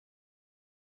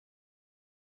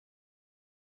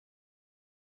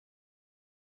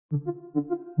It's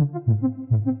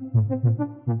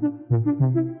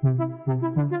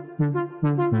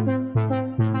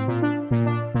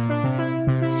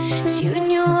you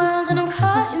and your world and I'm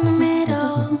caught in the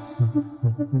middle.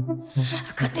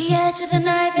 I cut the edge of the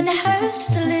knife and it hurts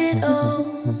just a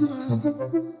little.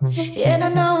 Yeah, and I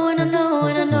know, and I know,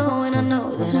 and I know, and I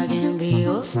know that I can't be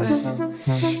your friend.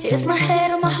 It's my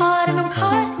head on my heart and I'm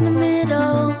caught in the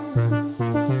middle.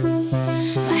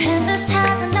 My hands are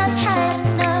tied but not tight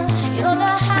enough. You're the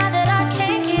high that I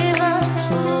can't give up.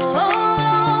 Oh,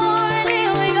 Lord,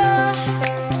 here we go.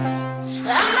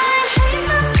 I might hate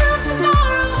myself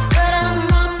tomorrow, but I'm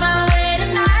on my way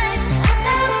tonight. At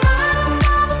the bottom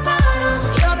of the bottle,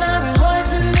 you're the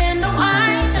poison in the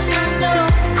wine. And I know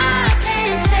I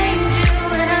can't change you,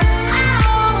 and I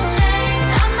won't change.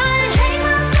 I might hate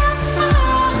myself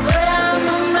tomorrow, but I'm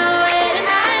on my way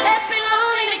tonight. Let's be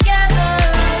lonely together.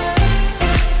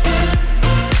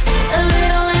 A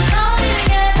little less lonely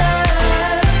together.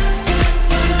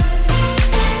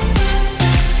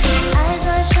 Eyes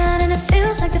wide shut and it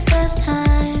feels like the first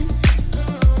time.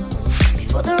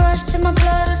 Before the rush to my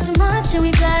blood was too much and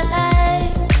we got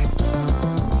light.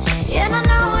 Yeah, and I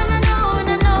know, and I know, and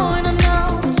I know, and I know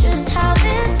just how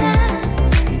this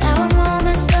ends. Now I'm all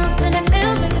messed up and it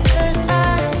feels like the first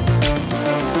time.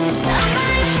 I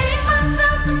might hate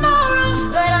myself tomorrow,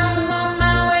 but I'm on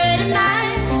my way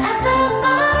tonight. At the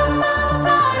bottom of the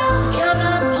bottle, you're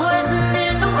the poison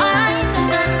in the wine.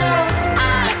 And I know I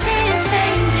can't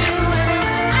change you, and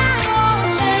I won't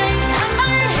change. I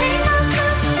might hate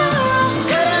myself tomorrow,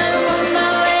 but I'm on my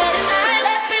way tonight.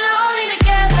 Let's be lonely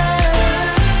together.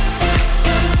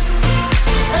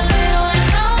 A little less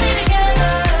lonely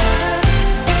together.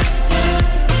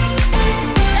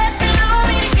 Let's be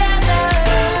lonely together.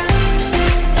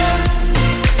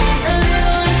 A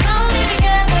little less lonely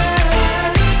together.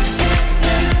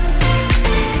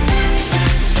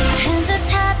 Hands are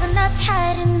tied but not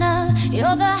tight enough.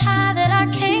 You're the high that I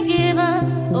can't give up.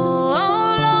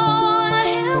 Oh, Lord,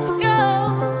 here we go.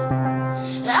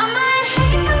 I might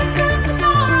hate myself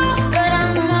tomorrow, but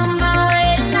I'm on my way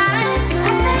tonight.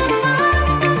 At the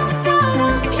bottom of the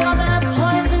bottle, you're the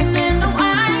poison in the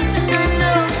wine. And I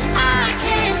know I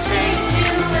can't change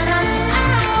you, and I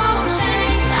won't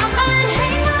change. I might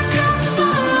hate myself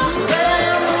tomorrow, but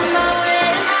I'm on my way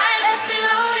tonight. Let's be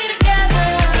lonely together.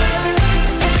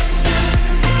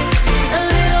 A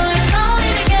little less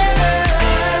lonely together.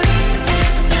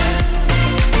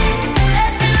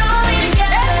 Let's be lonely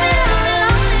together.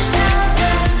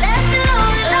 Let's be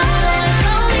lonely, lonely, less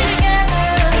lonely together.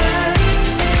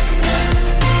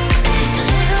 A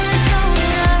little less lonely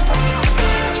love. A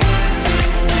little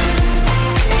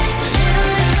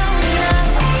less lonely love.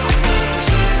 A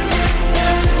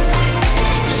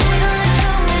little less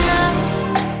lonely love.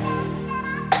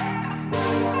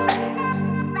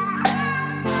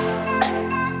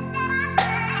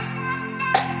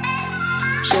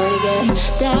 Shorty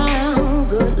gets down,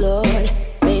 good lord.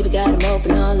 Baby got him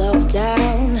open all over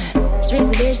town.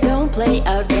 Strictly bitch, don't play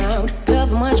out round.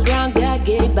 Cover much ground, got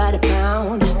gig by the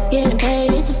pound. Getting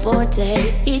paid is a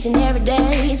forte, each and every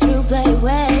day. True play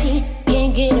way,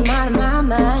 can't get him out of my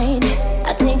mind.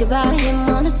 I think about him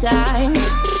all the time.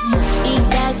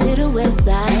 East side to the west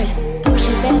side,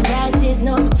 pushing fat rides is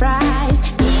no surprise.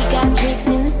 He got tricks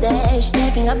in the stash,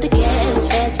 stacking up the gas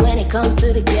fast when it comes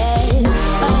to the gas.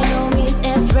 By no means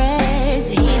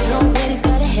Everest, he's on when he's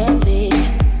gotta have it.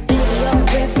 Baby, you're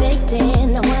perfect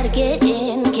 10. I wanna get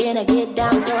in, can I get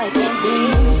down so I can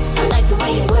win? I like the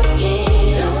way you work it.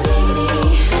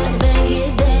 Gotta bang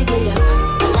it up.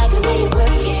 I like the way you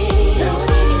work it. Gotta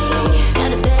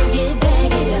bang it up.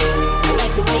 I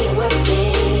like the way you work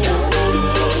it.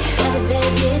 Gotta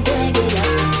bang it up.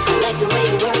 I like the way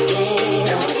you work it.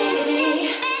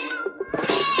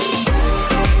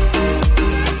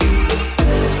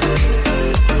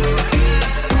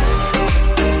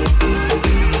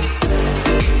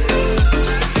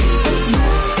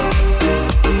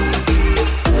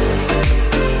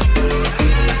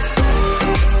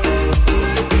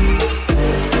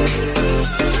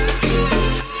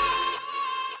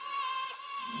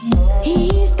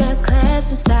 He's got class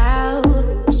and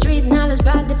style, street knowledge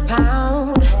by the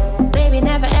pound. Baby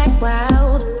never act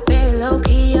wild, very low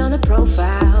key on the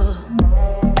profile.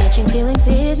 Catching feelings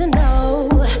is a no.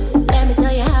 Let me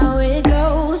tell you how it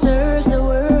goes. Herbs the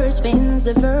word, spins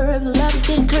the verb. Love is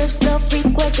it curves so freak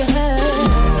what you heard.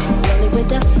 Only with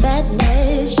the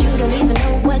fatness, you don't even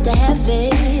know what the F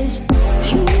is.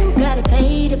 You gotta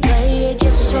pay to play it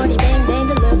just for shorty bang bang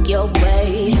to look your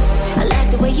way. I like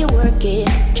the way you work it,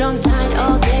 drum tight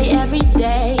all day, every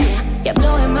day. You're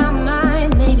blowing my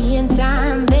mind, maybe in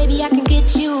time, baby I can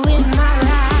get you in my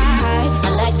ride.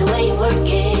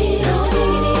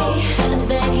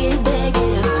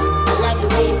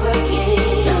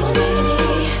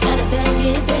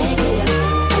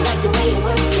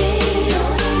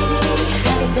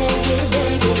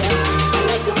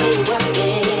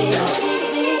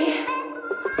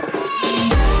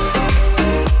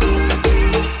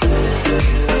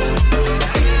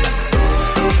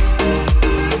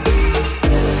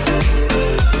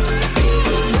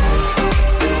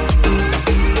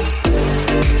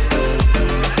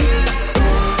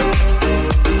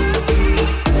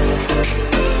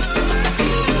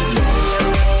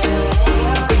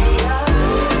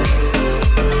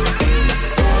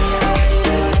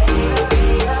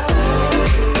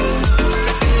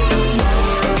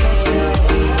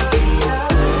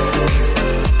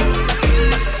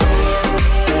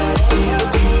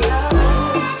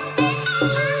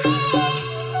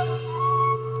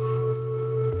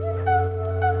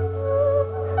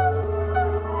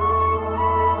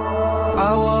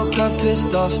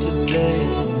 pissed off today.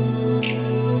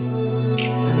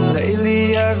 And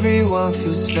lately everyone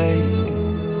feels fake.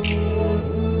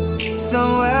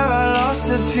 Somewhere I lost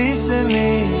a piece of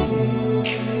me,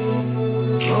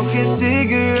 smoking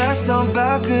cigarettes on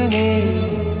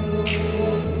balconies.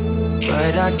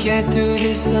 But I can't do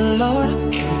this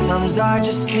alone. Sometimes I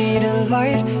just need a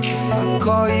light. If I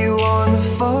call you on the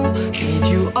phone, need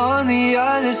you on the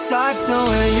other side. So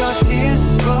when your tears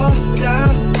roll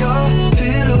down your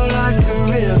pillow like a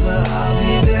river, I'll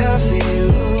be there for you.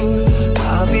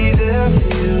 I'll be there for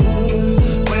you.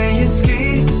 When you're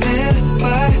screaming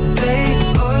but they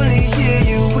only hear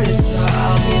you whisper,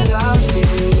 I'll be loud for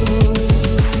you.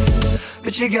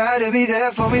 But you gotta be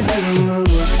there for me too.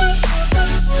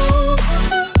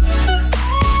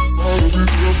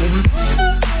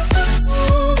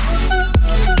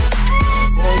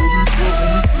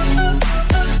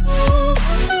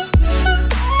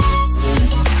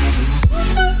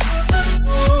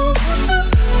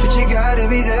 But you gotta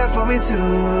be there for me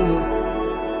too.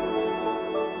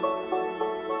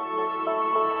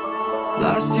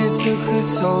 Last year took a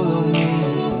toll on me,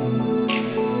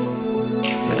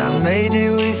 but I made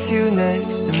it with you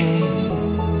next to me.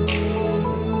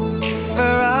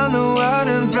 Around the world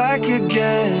and back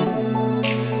again.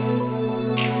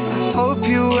 I hope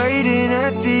you're waiting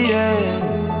at the end.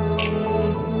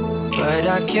 But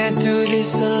I can't do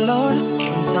this alone.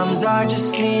 Sometimes I just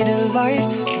need a light.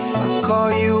 If I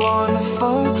call you on the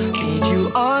phone, need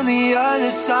you on the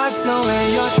other side. So when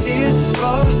your tears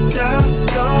roll down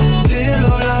your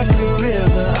pillow like a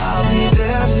river, I'll be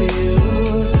there for you.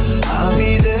 I'll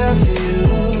be there for you.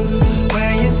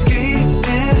 When you're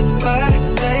screaming but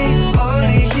they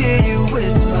only hear you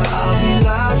whisper, I'll be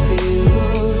loud for you.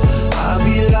 I'll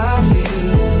be loud for you.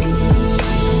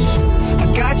 I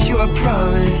got you, I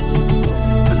promise.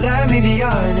 But let me be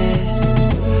honest,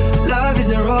 love is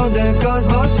a road that goes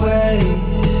both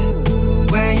ways.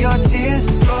 When your tears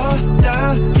roll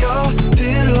down your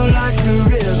pillow like a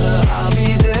river, I'll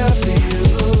be there for you.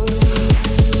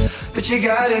 But you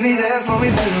gotta be there for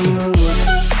me too.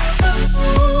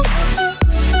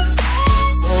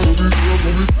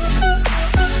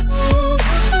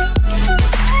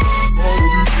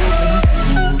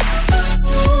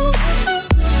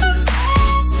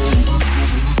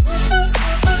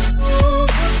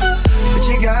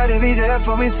 Be there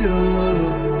for me too.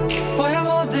 Boy, I'm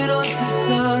holding on to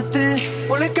something.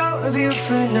 Won't let go of you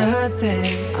for nothing.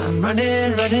 I'm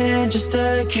running, running just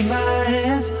to keep my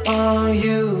hands on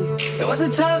you. There was a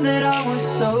time that I was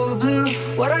so blue.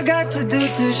 What I got to do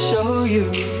to show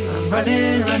you? I'm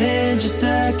running, running just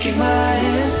to keep my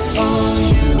hands on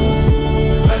you.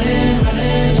 Running,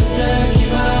 running just to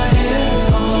keep my hands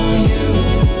on you.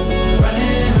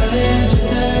 Running, running just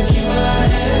to keep my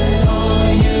hands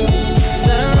on you.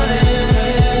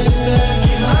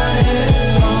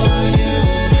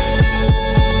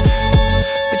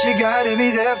 You gotta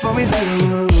be there for me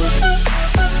too.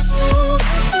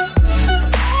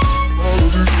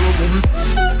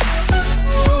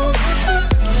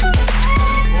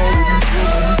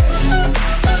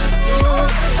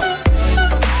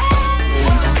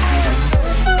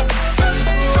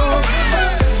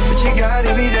 But you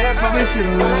gotta be there for me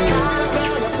too.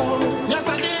 Yes,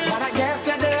 I did, but I guess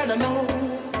you didn't know.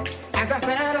 As I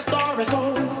said, the story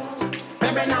goes.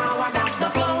 Maybe now I got the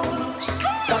flow.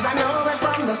 Cause I know it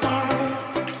from the start.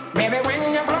 Maybe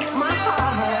when you broke my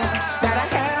heart, that I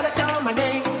had to come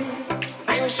again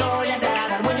and show you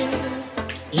that I'd win.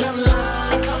 You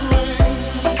lied to me.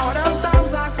 All those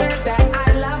times I said that I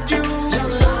loved you. You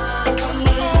lied to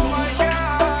me. Oh my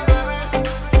God, baby.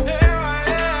 Here I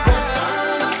am.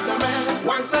 Return of the man.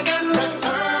 Once again,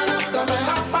 return of the man.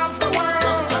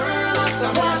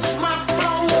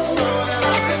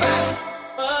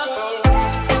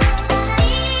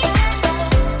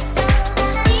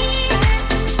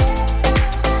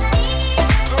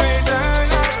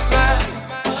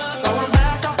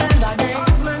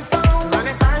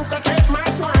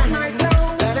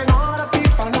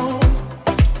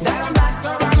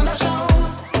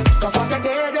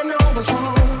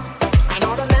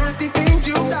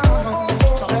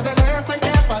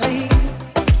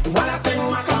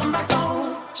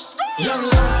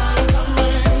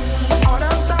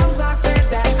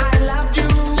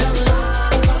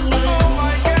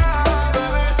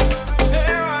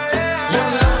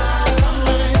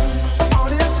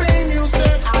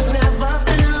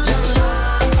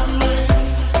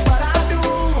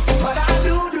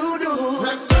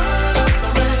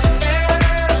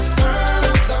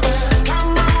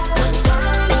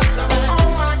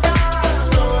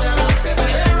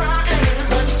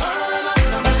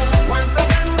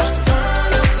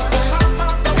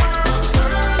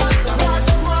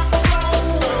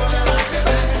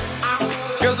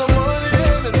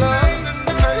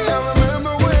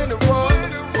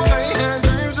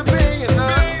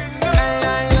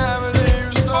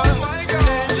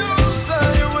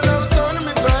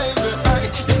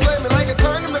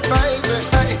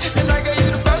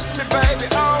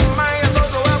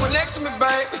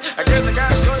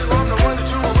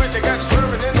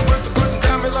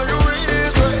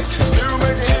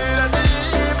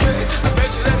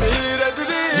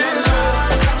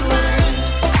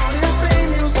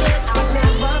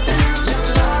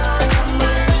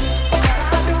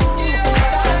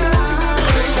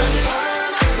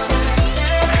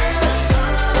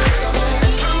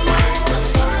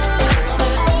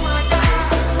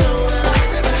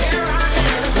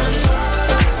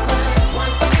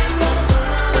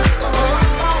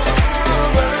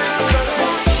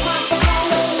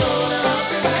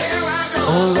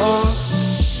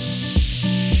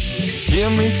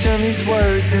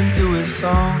 words into a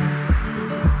song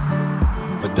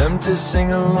for them to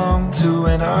sing along to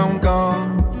when I'm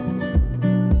gone,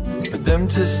 for them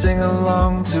to sing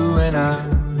along to when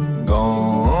I'm gone.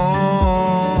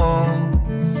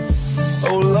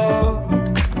 Oh Lord,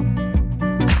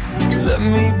 let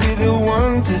me be the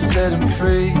one to set him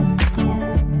free.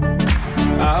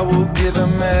 I will give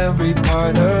him every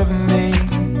part of me,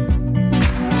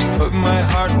 put my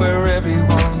heart where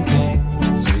everyone can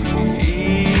see.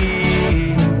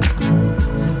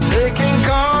 They can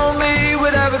call me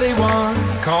whatever they want,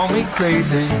 call me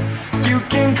crazy. You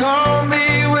can call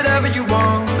me whatever you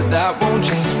want, but that won't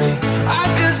change me. I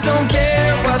just don't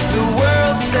care what the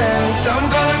world says, I'm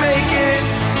gonna make it.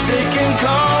 They can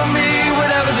call me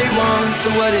whatever they want, so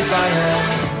what if I am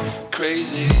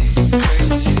crazy,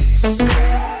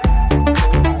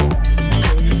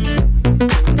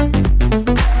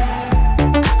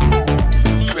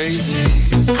 crazy?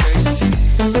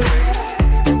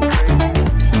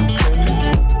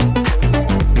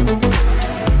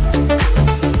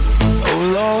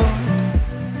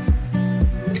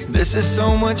 This is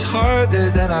so much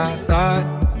harder than I thought,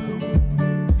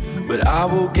 but I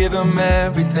will give him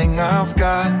everything I've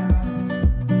got.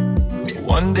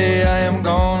 One day I am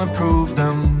gonna prove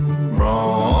them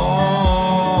wrong.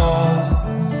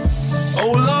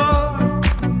 Oh Lord,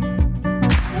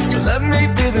 let me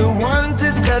be the one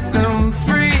to set them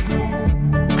free.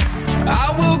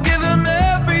 I will give him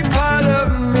every part of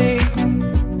me,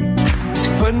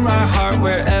 put my heart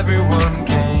where everyone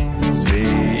can see.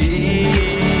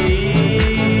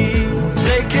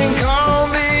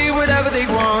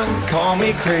 Call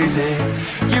me crazy,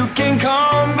 you can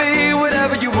call me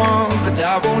whatever you want, but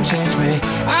that won't change me.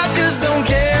 I just don't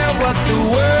care what the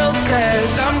world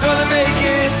says, I'm gonna make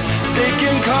it. They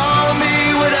can call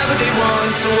me whatever they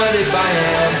want, so what if I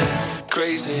am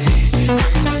crazy?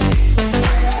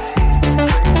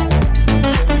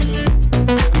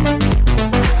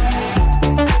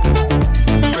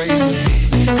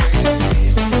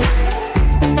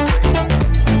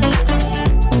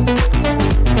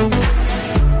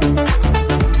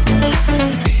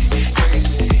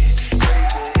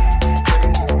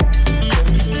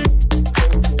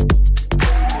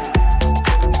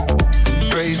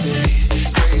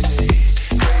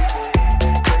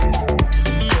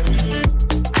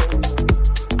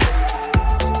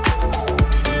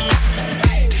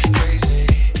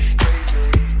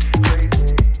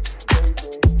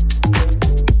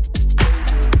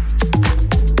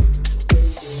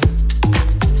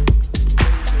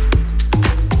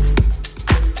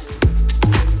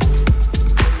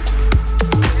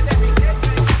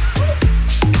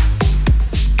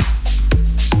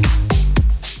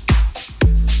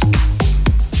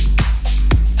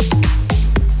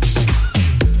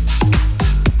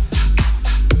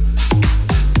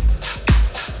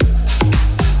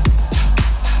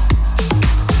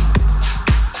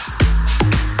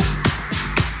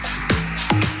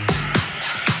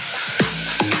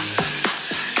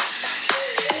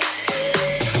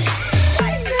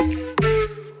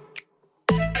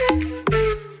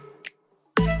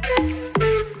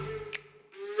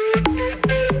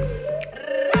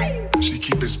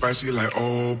 Spicy like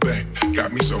oh babe,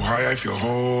 got me so high I feel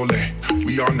holy.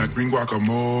 We on that green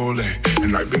guacamole,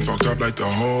 and I've been fucked up like the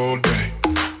whole day.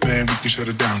 Man, we can shut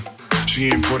it down. She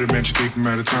imported, man, she came from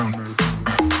out of town.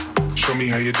 Show me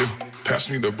how you do. Pass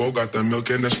me the bowl, got the milk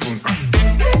and the spoon.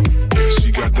 Yeah,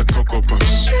 she got the Cocoa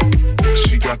Puffs.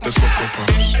 She got the Cocoa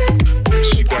Puffs.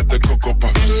 She got the Cocoa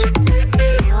Puffs.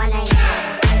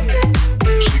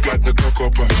 She got the Cocoa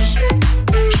Puffs.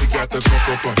 She got the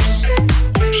Cocoa Puffs.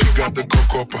 She got the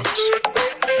Cocoa Puffs,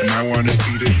 and I wanna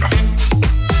eat it.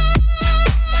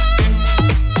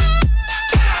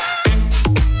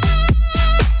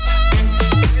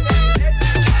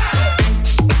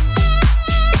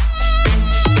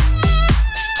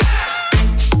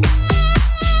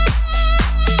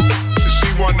 She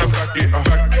wanna back it, back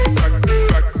it,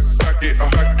 back it,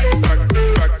 back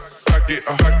it,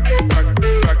 back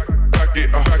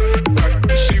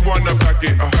it, she wanna back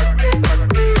it,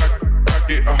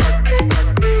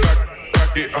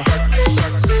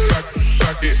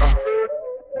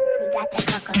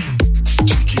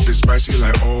 She keep it spicy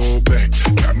like oh babe,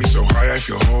 got me so high I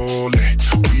feel holy.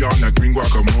 We on that green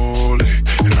guacamole,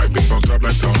 and I've been fucked up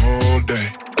like the whole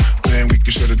day. Man, we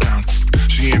can shut it down.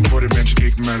 She imported, man, she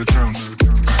came from out of town.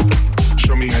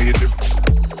 Show me how you do.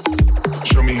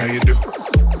 Show me how you do.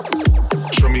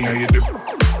 Show me how you do.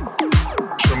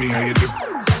 Show me how you do.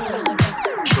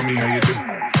 Show me how you do.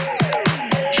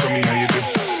 Show me how you do.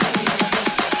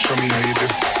 Show me how you do.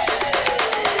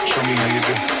 Show me how you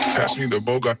do. Pass me the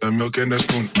bowl, got the milk and the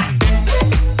spoon.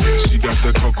 She got got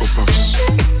the Cocoa Puffs.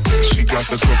 She got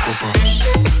the Cocoa Puffs.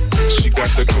 She got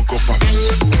the Cocoa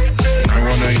Puffs. And I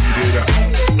wanna eat it up.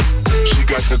 She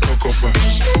got the Cocoa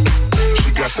Puffs.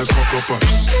 She got the Cocoa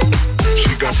Puffs.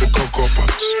 She got the Cocoa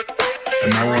Puffs.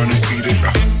 And I wanna eat it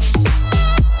up.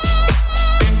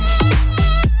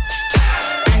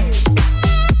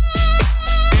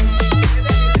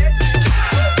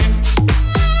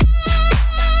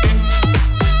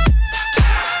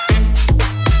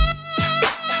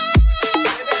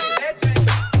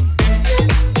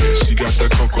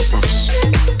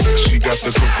 The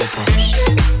Cocoa Puffs.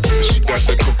 She got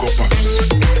the Cocoa Puffs.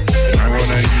 And I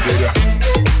wanna eat it up.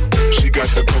 She got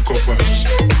the Cocoa Puffs.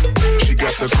 She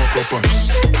got the Cocoa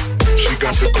Puffs. She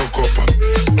got the Cocoa Puffs.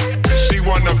 She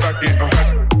wanna back it up.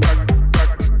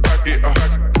 Back it up.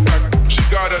 She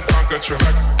got a Tonka truck.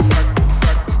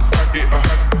 Back it up.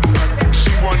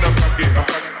 She wanna back it up.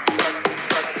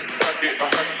 Back it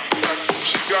up.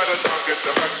 She got a Tonka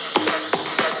truck.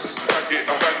 Back it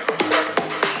up.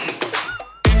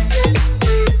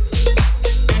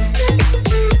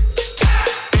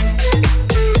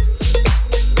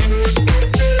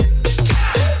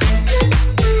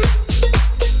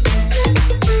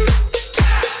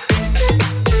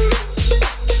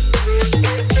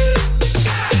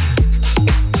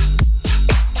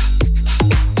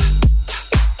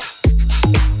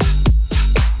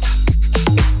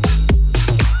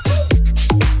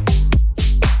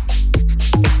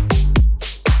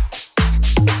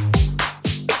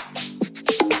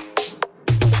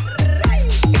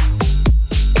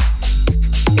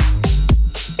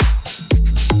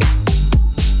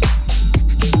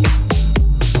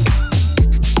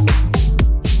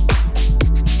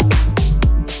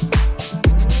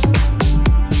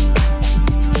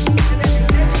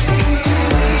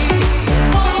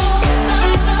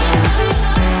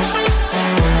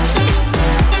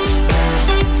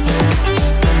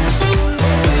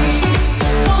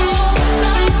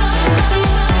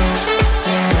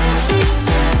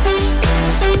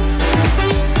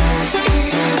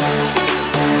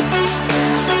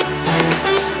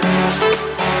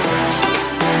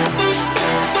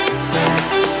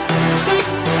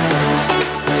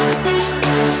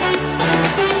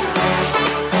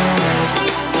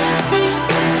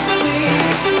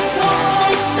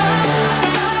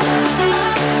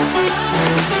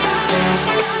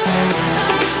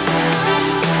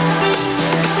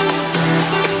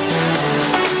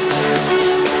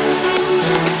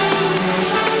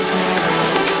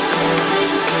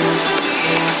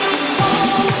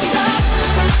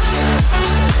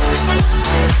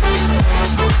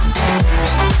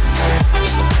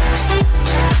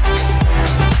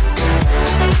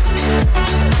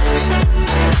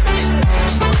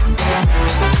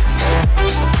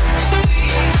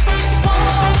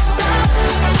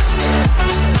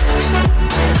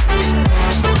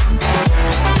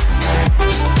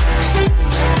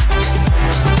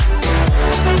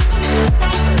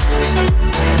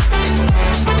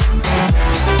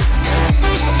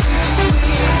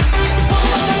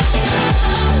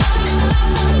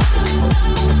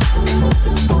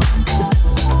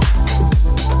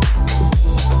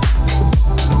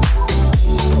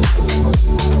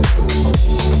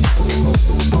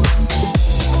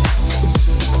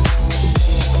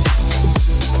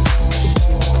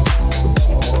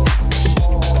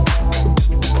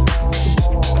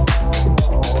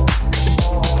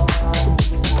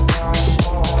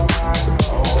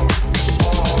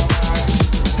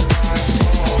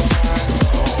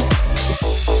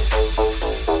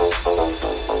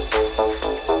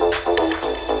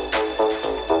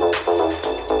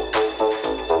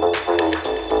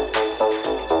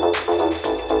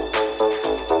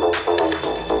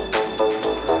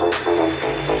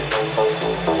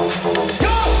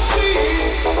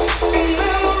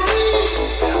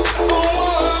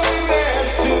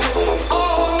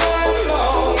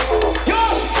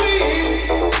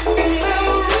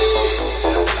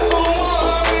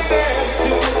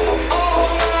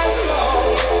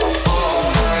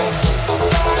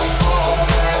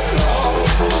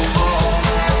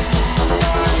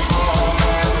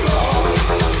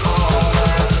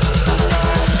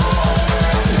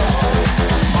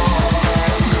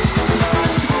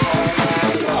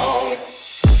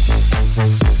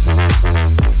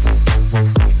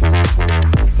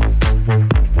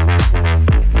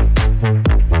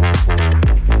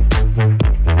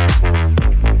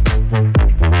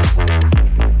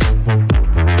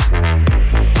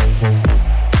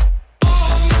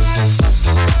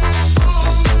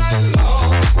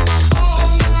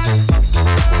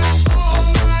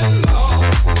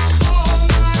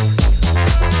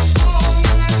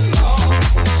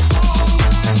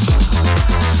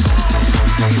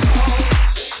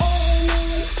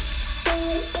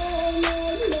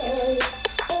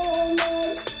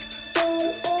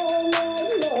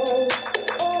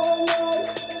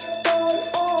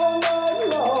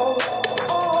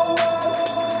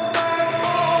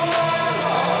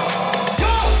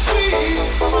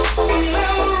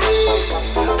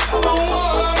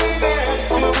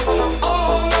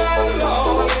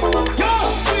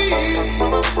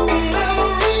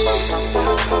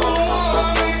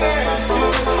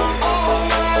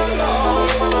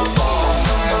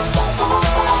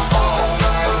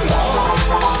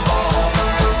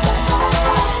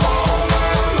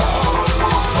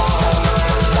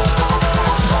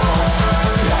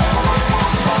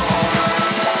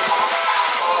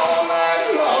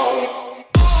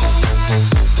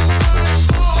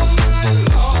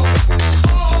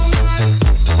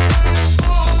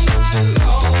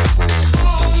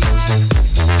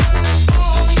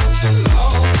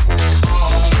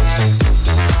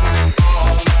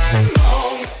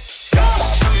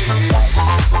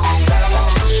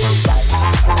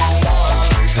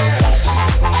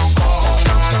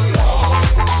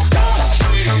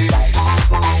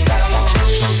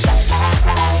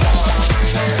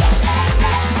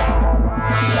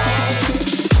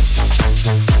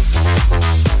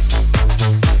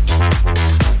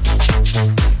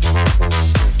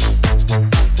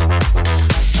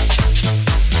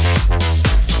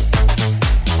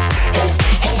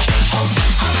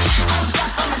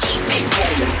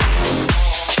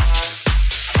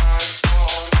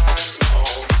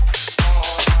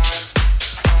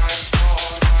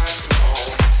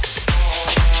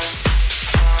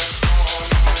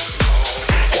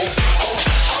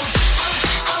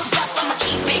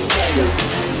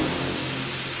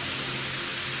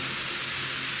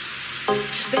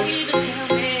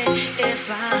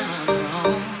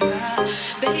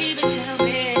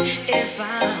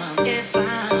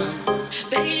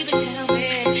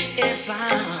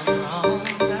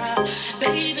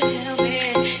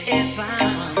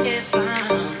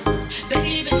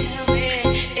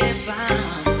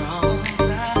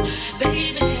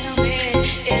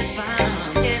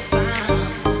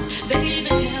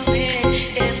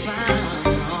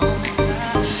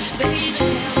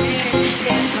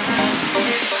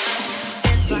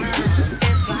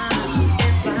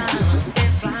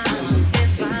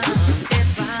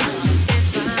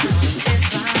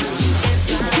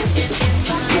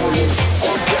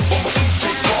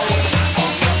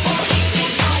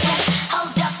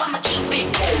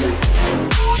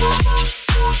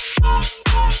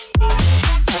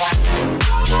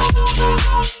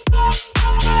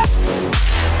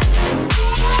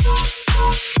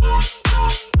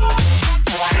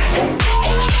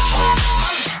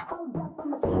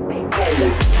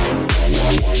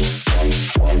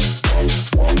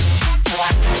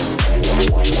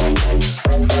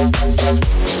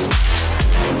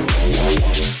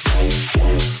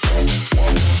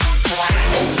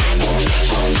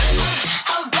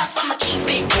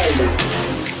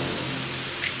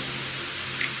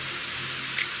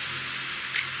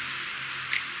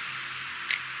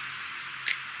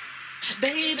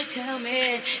 Baby, tell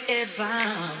me if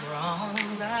I'm wrong.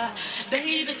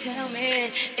 Baby, tell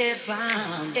me if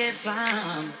I'm.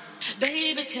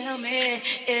 Baby, tell me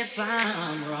if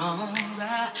I'm wrong.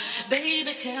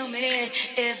 Baby, tell me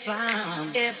if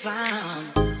I'm.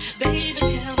 Baby,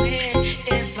 tell me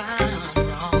if I'm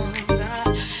wrong.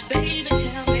 Baby,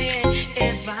 tell me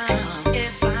if I'm.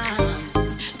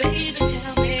 Baby,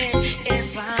 tell me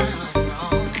if I'm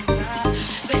wrong.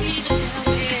 Baby, tell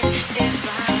me if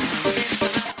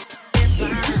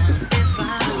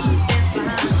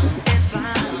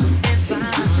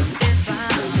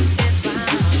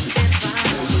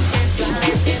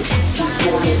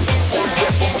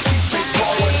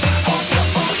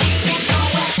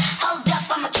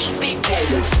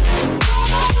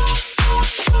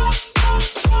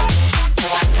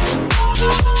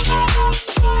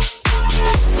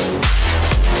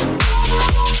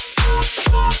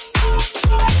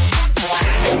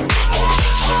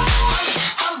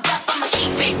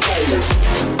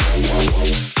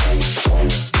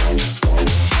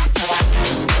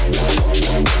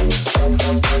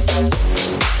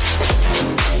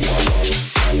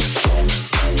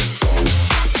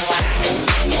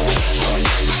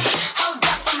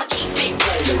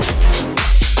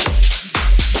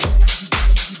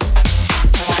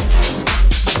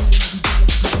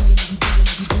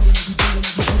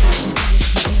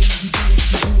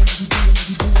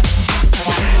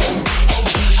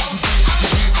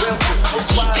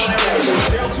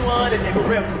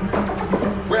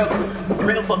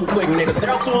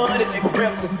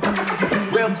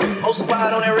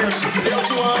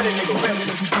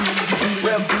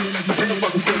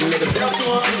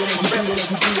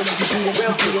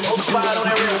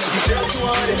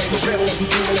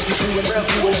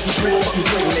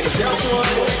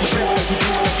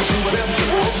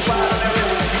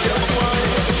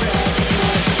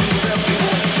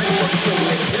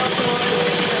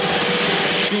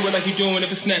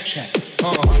Snapchat.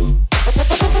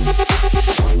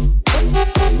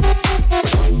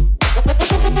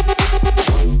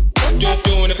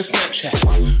 Doing it for Snapchat.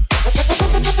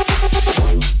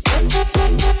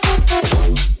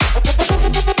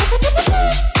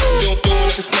 Doing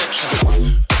it for Snapchat.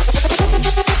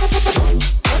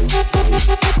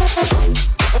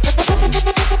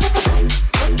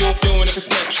 Doing it for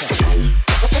Snapchat.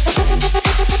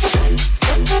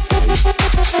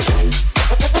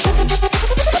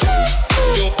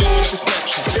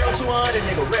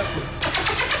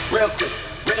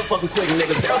 Quick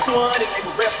nigga, 0-200,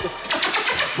 nigga,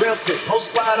 real quick, whole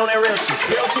squad on that real shit.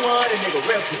 0-200, nigga,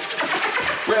 real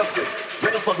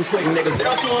fucking quick nigga,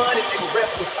 0-200, nigga,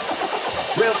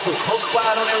 real quick, whole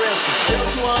squad on that real shit.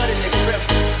 0-200, nigga,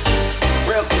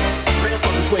 real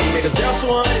fucking quick nigga,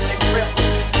 0-200, nigga,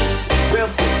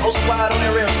 real quick, whole squad on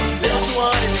that real shit.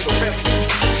 0-200, nigga,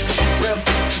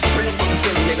 real fucking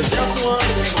quick nigga, 0-200,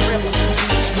 nigga,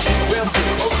 real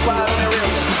quick, whole squad on that real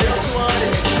shit.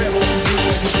 0-200, nigga,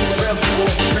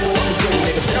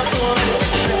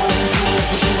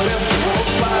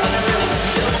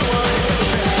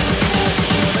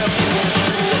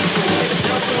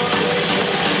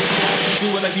 do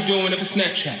it like you doing it for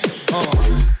Snapchat.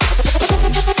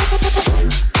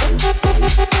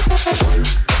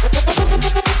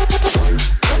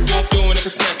 Doing it for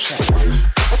Snapchat.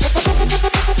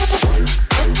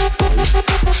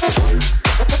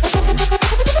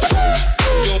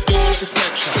 Doing it for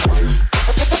Snapchat.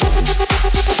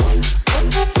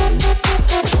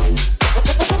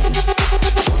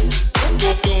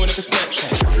 Doing it for Snapchat.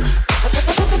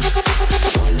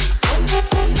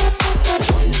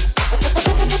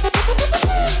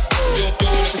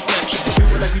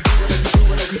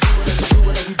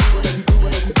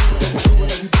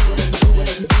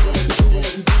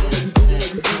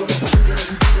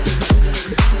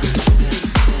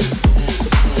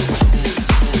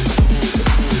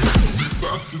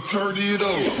 Turn it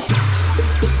up.